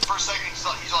he, for a second he's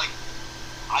like,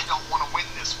 I don't want to win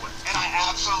this one, and I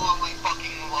absolutely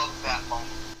fucking love that moment.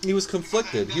 He was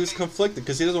conflicted. He was conflicted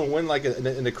because he doesn't win like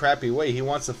in a crappy way. He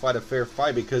wants to fight a fair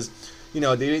fight because, you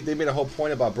know, they made a whole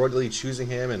point about Brody Lee choosing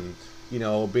him and, you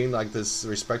know, being like this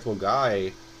respectable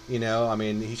guy. You know, I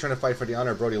mean, he's trying to fight for the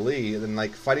honor of Brody Lee, and then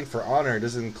like fighting for honor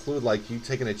doesn't include like you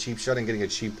taking a cheap shot and getting a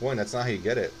cheap win. That's not how you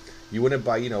get it. You win it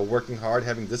by, you know, working hard,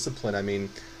 having discipline. I mean,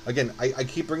 again, I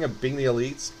keep bringing up being the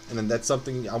elites, and then that's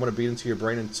something I want to beat into your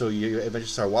brain until you eventually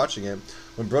start watching it.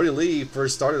 When Brody Lee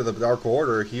first started the Dark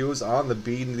Order, he was on the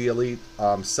being the elite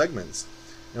segments.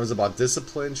 It was about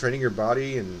discipline, training your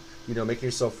body, and, you know, making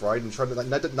yourself right, and trying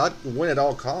to not win at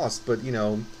all costs, but, you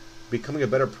know, becoming a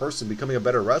better person, becoming a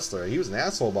better wrestler. He was an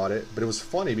asshole about it, but it was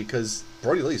funny because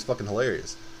Brody Lee is fucking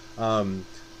hilarious.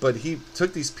 But he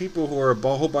took these people who are a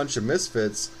whole bunch of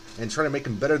misfits and trying to make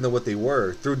them better than what they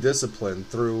were through discipline,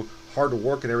 through hard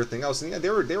work and everything else. And yeah, they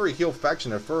were a heel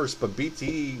faction at first, but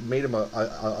BT made him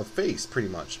a face pretty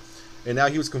much. And now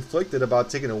he was conflicted about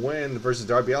taking a win versus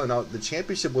Darby Allin. Now the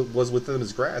championship was within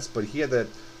his grasp, but he had that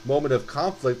moment of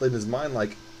conflict in his mind,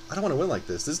 like, I don't want to win like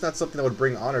this. This is not something that would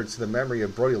bring honor to the memory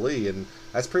of Brody Lee, and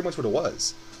that's pretty much what it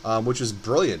was, which was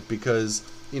brilliant because,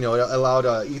 you know, it allowed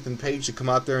Ethan Page to come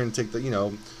out there and take the, you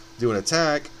know, do an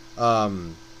attack.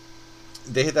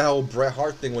 They hit the whole Bret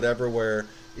Hart thing, whatever, where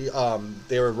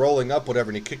they were rolling up, whatever,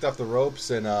 and he kicked off the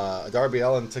ropes, and Darby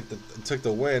Allin took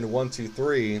the win, 1, 2,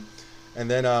 3,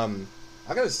 and then I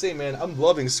gotta say, man, I'm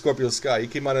loving Scorpio Sky. He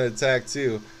came out in attack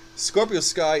too. Scorpio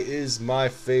Sky is my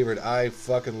favorite. I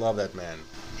fucking love that man.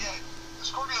 Yeah,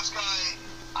 Scorpio Sky,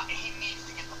 he needs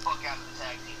to get the fuck out of the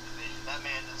tag team division. That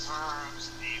man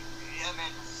deserves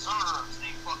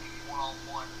a fucking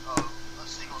one-on-one a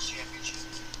singles championship.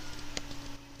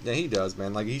 Yeah, he does,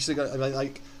 man. Like, he should have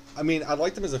got, I mean, I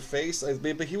liked him as a face,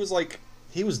 but he was like,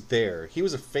 he was there. He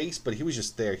was a face, but he was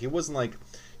just there. He wasn't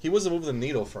moving the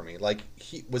needle for me. Like,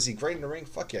 was he great in the ring?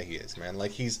 Fuck yeah, he is, man.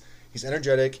 Like, he's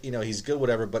energetic, you know, he's good,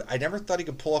 whatever, but I never thought he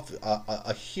could pull off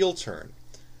a heel turn.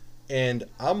 And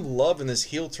I'm loving this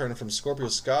heel turn from Scorpio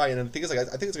Sky, and the thing is, like, I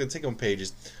think it's going to take him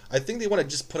pages. I think they want to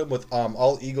just put him with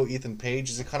all ego Ethan Page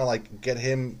just to kind of like get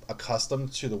him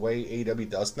accustomed to the way AEW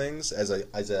does things as a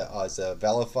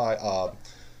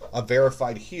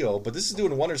verified heel. But this is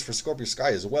doing wonders for Scorpio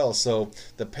Sky as well. So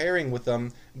the pairing with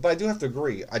them, but I do have to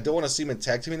agree, I don't want to see him in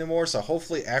tag team anymore. So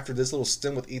hopefully after this little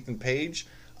stint with Ethan Page,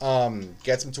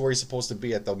 gets him to where he's supposed to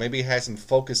be at, though. Maybe he has him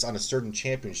focused on a certain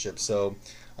championship. So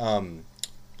I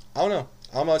don't know.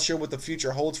 I'm not sure what the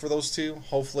future holds for those two.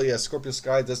 Hopefully, Scorpio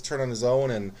Sky does turn on his own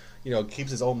and, you know,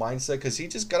 keeps his own mindset, because he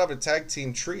just got out of a tag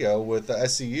team trio with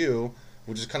SCU,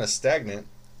 which is kind of stagnant,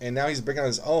 and now he's bringing on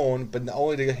his own, but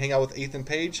only to hang out with Ethan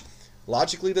Page.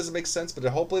 Logically, it doesn't make sense, but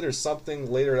hopefully there's something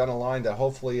later down the line to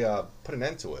hopefully put an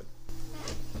end to it.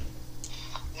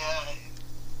 Yeah,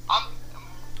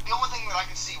 the only thing that I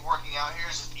can see working out here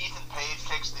is if Ethan Page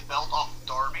takes the belt off of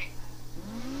Darby,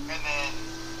 and then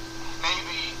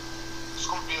maybe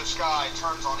Scorpio Sky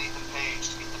turns on Ethan Page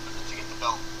to get the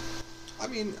belt. I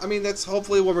mean that's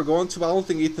hopefully what we're going to. I don't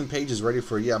think Ethan Page is ready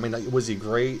for it. Yeah, I mean, was he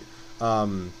great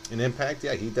in Impact?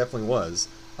 Yeah, he definitely was.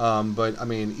 But I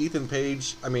mean, Ethan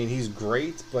Page, I mean, he's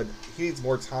great, but he needs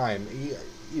more time.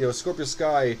 Scorpio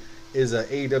Sky is an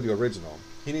AEW original.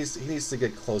 He needs to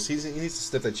get close. He needs to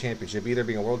sniff that championship, either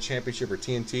being a world championship or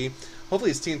TNT. Hopefully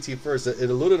it's TNT first. It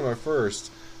eluded him at first.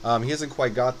 He hasn't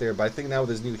quite got there, but I think now with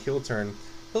his new heel turn,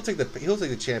 he'll take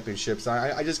the championships.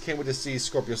 I just can't wait to see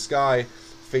Scorpio Sky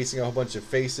facing a whole bunch of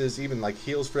faces, even like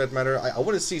heels for that matter. I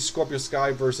want to see Scorpio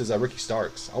Sky versus Ricky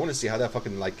Starks. I want to see how that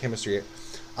fucking like chemistry.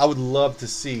 I would love to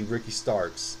see Ricky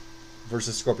Starks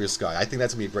versus Scorpio Sky. I think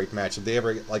that's gonna be a great match. If they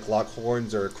ever like lock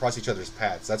horns or cross each other's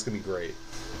paths, that's gonna be great.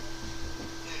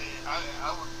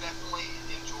 I would definitely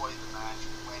enjoy the match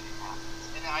when it happens,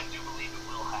 and I do believe it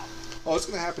will happen. Oh, it's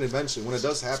going to happen eventually. When it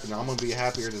does happen, I'm going to be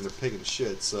happier than a pig in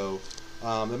shit. So,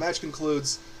 the match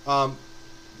concludes. One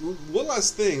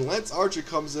last thing. Lance Archer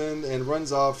comes in and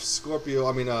runs off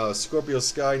Scorpio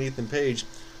Sky and Ethan Page.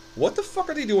 What the fuck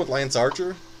are they doing with Lance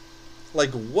Archer?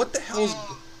 Like, what the hell's...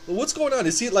 What's going on?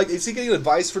 Is he getting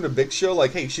advice from the Big Show?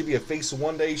 Like, hey, he should be a face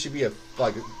one day, he should be a...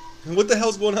 Like, what the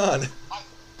hell's going on?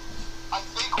 I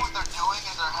think what they're doing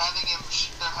is they're having a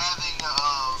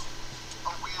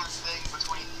weird thing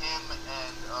between him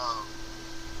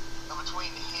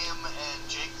and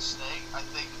Jake the Snake. I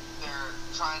think they're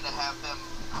trying to have them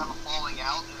have a falling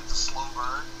out, and it's a slow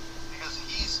burn because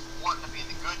he's wanting to be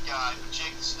the good guy, but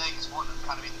Jake the Snake is wanting to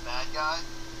kind of be the bad guy.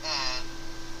 And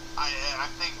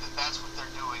I think that's what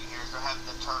they're doing here is they're having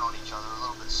them turn on each other a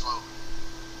little bit slowly.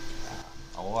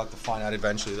 We'll have to find out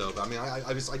eventually, though. But I mean,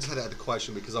 I just had to add the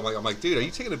question because I'm like, dude, are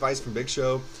you taking advice from Big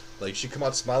Show? Like, she come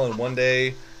out smiling one day,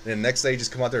 and then the next day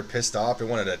just come out there pissed off and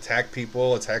wanted to attack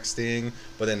people, attack Sting,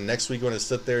 but then next week you want to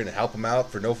sit there and help him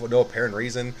out for no apparent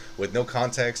reason, with no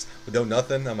context, with no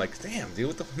nothing. I'm like, damn,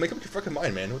 dude, make up your fucking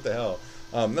mind, man. What the hell?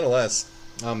 Nonetheless,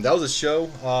 that was a show.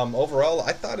 Overall,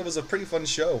 I thought it was a pretty fun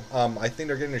show. I think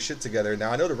they're getting their shit together.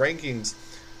 Now, I know the rankings...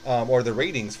 or the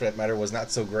ratings, for that matter, was not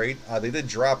so great. They did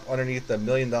drop underneath the $1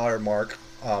 million mark.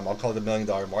 I'll call it the $1 million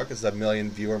mark. It's the 1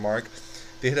 million viewer mark.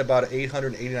 They hit about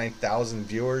 889,000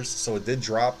 viewers, so it did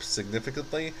drop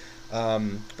significantly.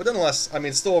 But nonetheless, I mean,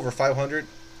 it's still over 500.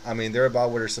 I mean, they're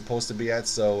about where they're supposed to be at,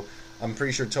 so I'm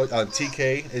pretty sure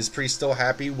TK is pretty still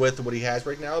happy with what he has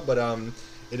right now, but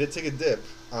it did take a dip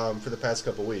for the past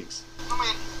couple weeks. I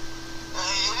mean,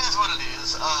 it is what it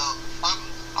is.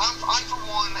 I, for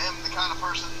one, am the kind of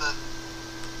person that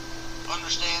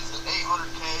understands that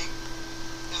 800K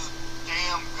is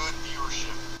damn good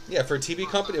viewership. Yeah, for a TV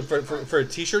company, for a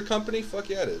T-shirt company, fuck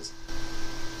yeah, it is.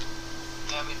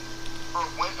 Yeah, I mean, for a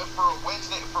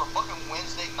fucking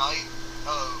Wednesday night,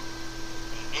 8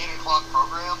 o'clock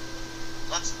program, to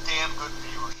That's damn good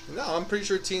viewership. No, I'm pretty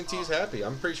sure TNT's happy.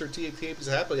 I'm pretty sure TNT's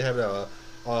happy to have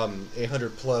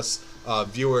 800 plus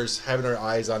viewers having their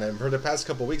eyes on it. And for the past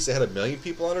couple of weeks, they had 1 million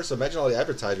people on it. So imagine all the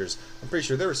advertisers. I'm pretty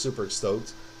sure they were super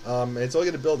stoked. And it's only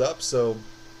going to build up. So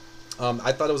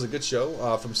I thought it was a good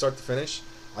show from start to finish.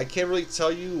 I can't really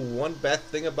tell you one bad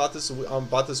thing about this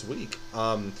week.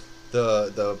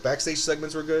 The backstage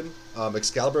segments were good.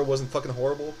 Excalibur wasn't fucking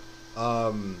horrible.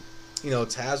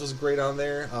 Taz was great on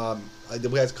there.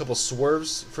 We had a couple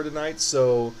swerves for tonight,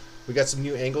 so we got some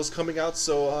new angles coming out.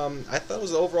 So I thought it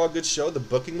was an overall good show. The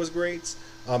booking was great.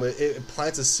 It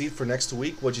plants a seed for next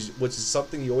week, which is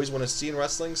something you always want to see in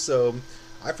wrestling. So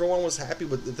I, for one, was happy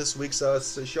with this week's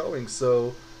showing.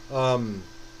 So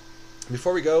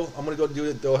before we go, I'm gonna go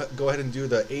ahead and do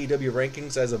the AEW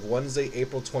rankings as of Wednesday,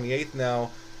 April 28th.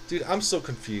 Now, dude, I'm so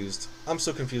confused. I'm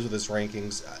so confused with this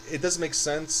rankings. It doesn't make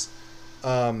sense.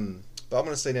 But I'm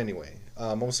going to say it anyway.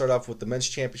 I'm going to start off with the men's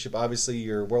championship. Obviously,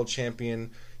 your world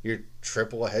champion, your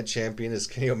triple head champion is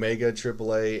Kenny Omega,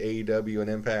 AAA, AEW, and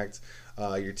Impact.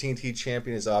 Your TNT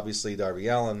champion is obviously Darby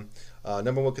Allin.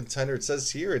 Number 1 contender, it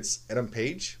says here, it's Adam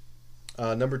Page.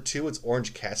 Number 2, it's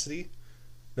Orange Cassidy.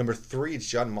 Number 3, it's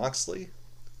Jon Moxley.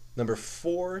 Number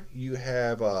 4, you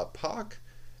have Pac.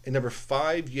 And number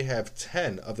 5, you have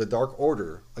 10 of the Dark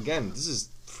Order. Again, this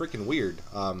is freaking weird.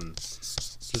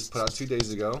 Just put out 2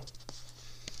 days ago.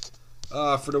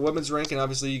 For the women's ranking,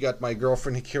 obviously you got my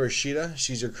girlfriend Hikaru Shida.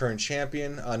 She's your current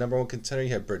champion. Number 1 contender,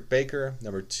 you have Britt Baker.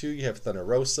 Number 2, you have Thunder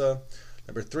Rosa.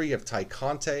 Number 3, you have Ty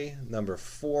Conte. Number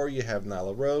 4, you have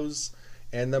Nyla Rose.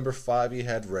 And number 5, you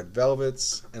had Red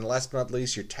Velvets. And last but not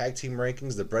least, your tag team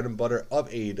rankings, the bread and butter of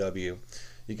AEW.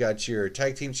 You got your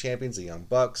tag team champions, the Young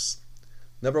Bucks.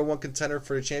 Number 1 contender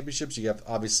for the championships, you have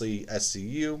obviously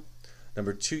SCU.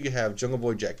 Number 2, you have Jungle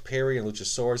Boy Jack Perry and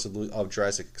Luchasaurus of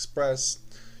Jurassic Express.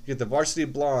 You get the Varsity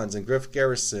Blondes and Griff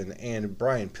Garrison and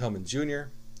Brian Pillman Jr.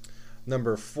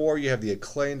 Number 4, you have the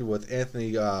Acclaimed with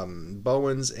Anthony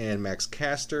Bowens and Max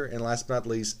Caster. And last but not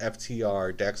least,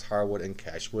 FTR, Dax Harwood, and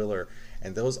Cash Wheeler.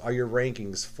 And those are your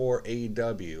rankings for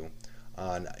AEW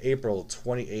on April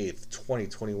 28th,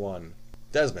 2021.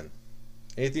 Desmond,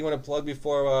 anything you want to plug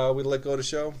before we let go of the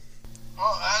show?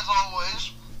 Well, as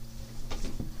always,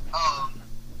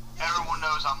 everyone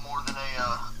knows I'm more than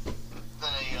a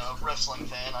wrestling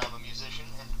fan. I am a musician,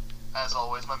 and as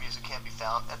always, my music can be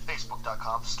found at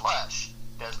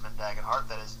facebook.com/Desmond Dagenhart.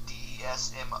 That is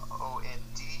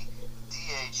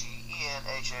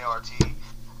DesmondDagenhart.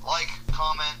 Like,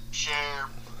 comment, share.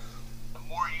 The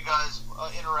more you guys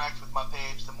interact with my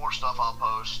page, the more stuff I'll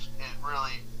post. It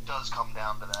really does come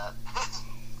down to that.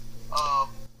 I'm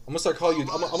gonna start calling you.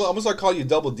 I'm gonna start calling you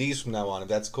Double D's from now on. If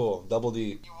that's cool, Double D.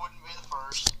 You wouldn't be the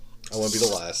first. I won't be the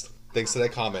last. Thanks to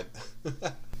that comment.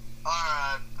 Alright.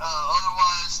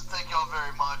 Otherwise, thank y'all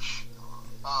very much.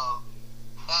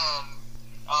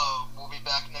 We'll be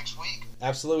back next week.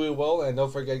 Absolutely will. And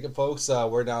don't forget, folks,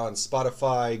 we're now on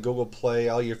Spotify, Google Play,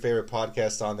 all your favorite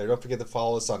podcasts on there. Don't forget to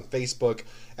follow us on Facebook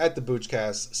at the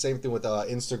Boochcast. Same thing with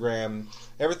Instagram.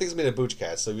 Everything's made a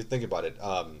Boochcast. So if you think about it,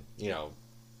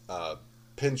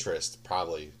 Pinterest,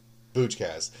 probably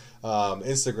Boochcast.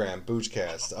 Instagram,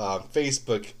 Boochcast.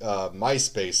 Facebook,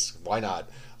 MySpace, why not?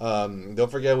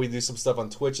 Don't forget, we do some stuff on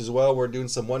Twitch as well. We're doing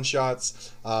some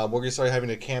one-shots. We're going to start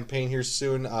having a campaign here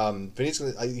soon.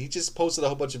 He just posted a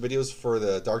whole bunch of videos for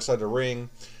the Dark Side of the Ring.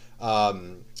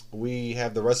 We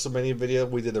have the WrestleMania video.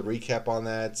 We did a recap on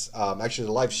that. Actually,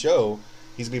 the live show,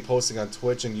 he's going to be posting on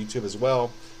Twitch and YouTube as well.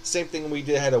 Same thing, we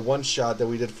had a one-shot that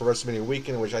we did for WrestleMania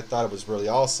weekend, which I thought was really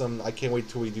awesome. I can't wait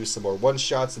till we do some more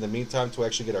one-shots in the meantime to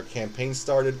actually get our campaign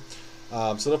started.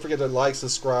 So don't forget to like,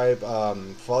 subscribe,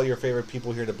 follow your favorite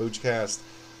people here at the Boochcast.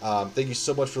 Thank you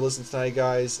so much for listening tonight,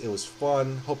 guys. It was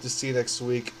fun. Hope to see you next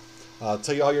week.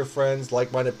 Tell you all your friends,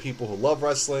 like-minded people who love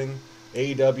wrestling,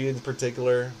 AEW in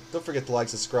particular. Don't forget to like,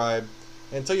 subscribe,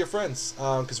 and tell your friends,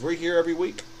 because we're here every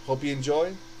week. Hope you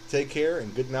enjoy. Take care,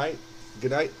 and good night.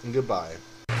 Good night, and goodbye.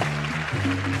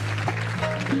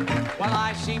 Well,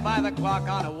 I see by the clock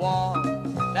on the wall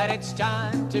that it's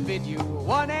time to bid you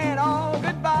one and all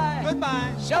goodbye.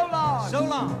 Goodbye. So long. So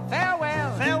long.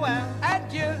 Farewell. Farewell.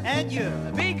 Adieu. Adieu.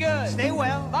 Be good. Stay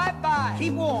well. Bye-bye.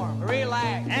 Keep warm.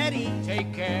 Relax. At ease.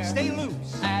 Take care. Stay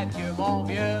loose. Adieu, mon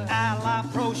vieux. À la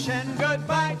prochaine.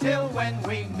 Goodbye till when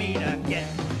we meet again.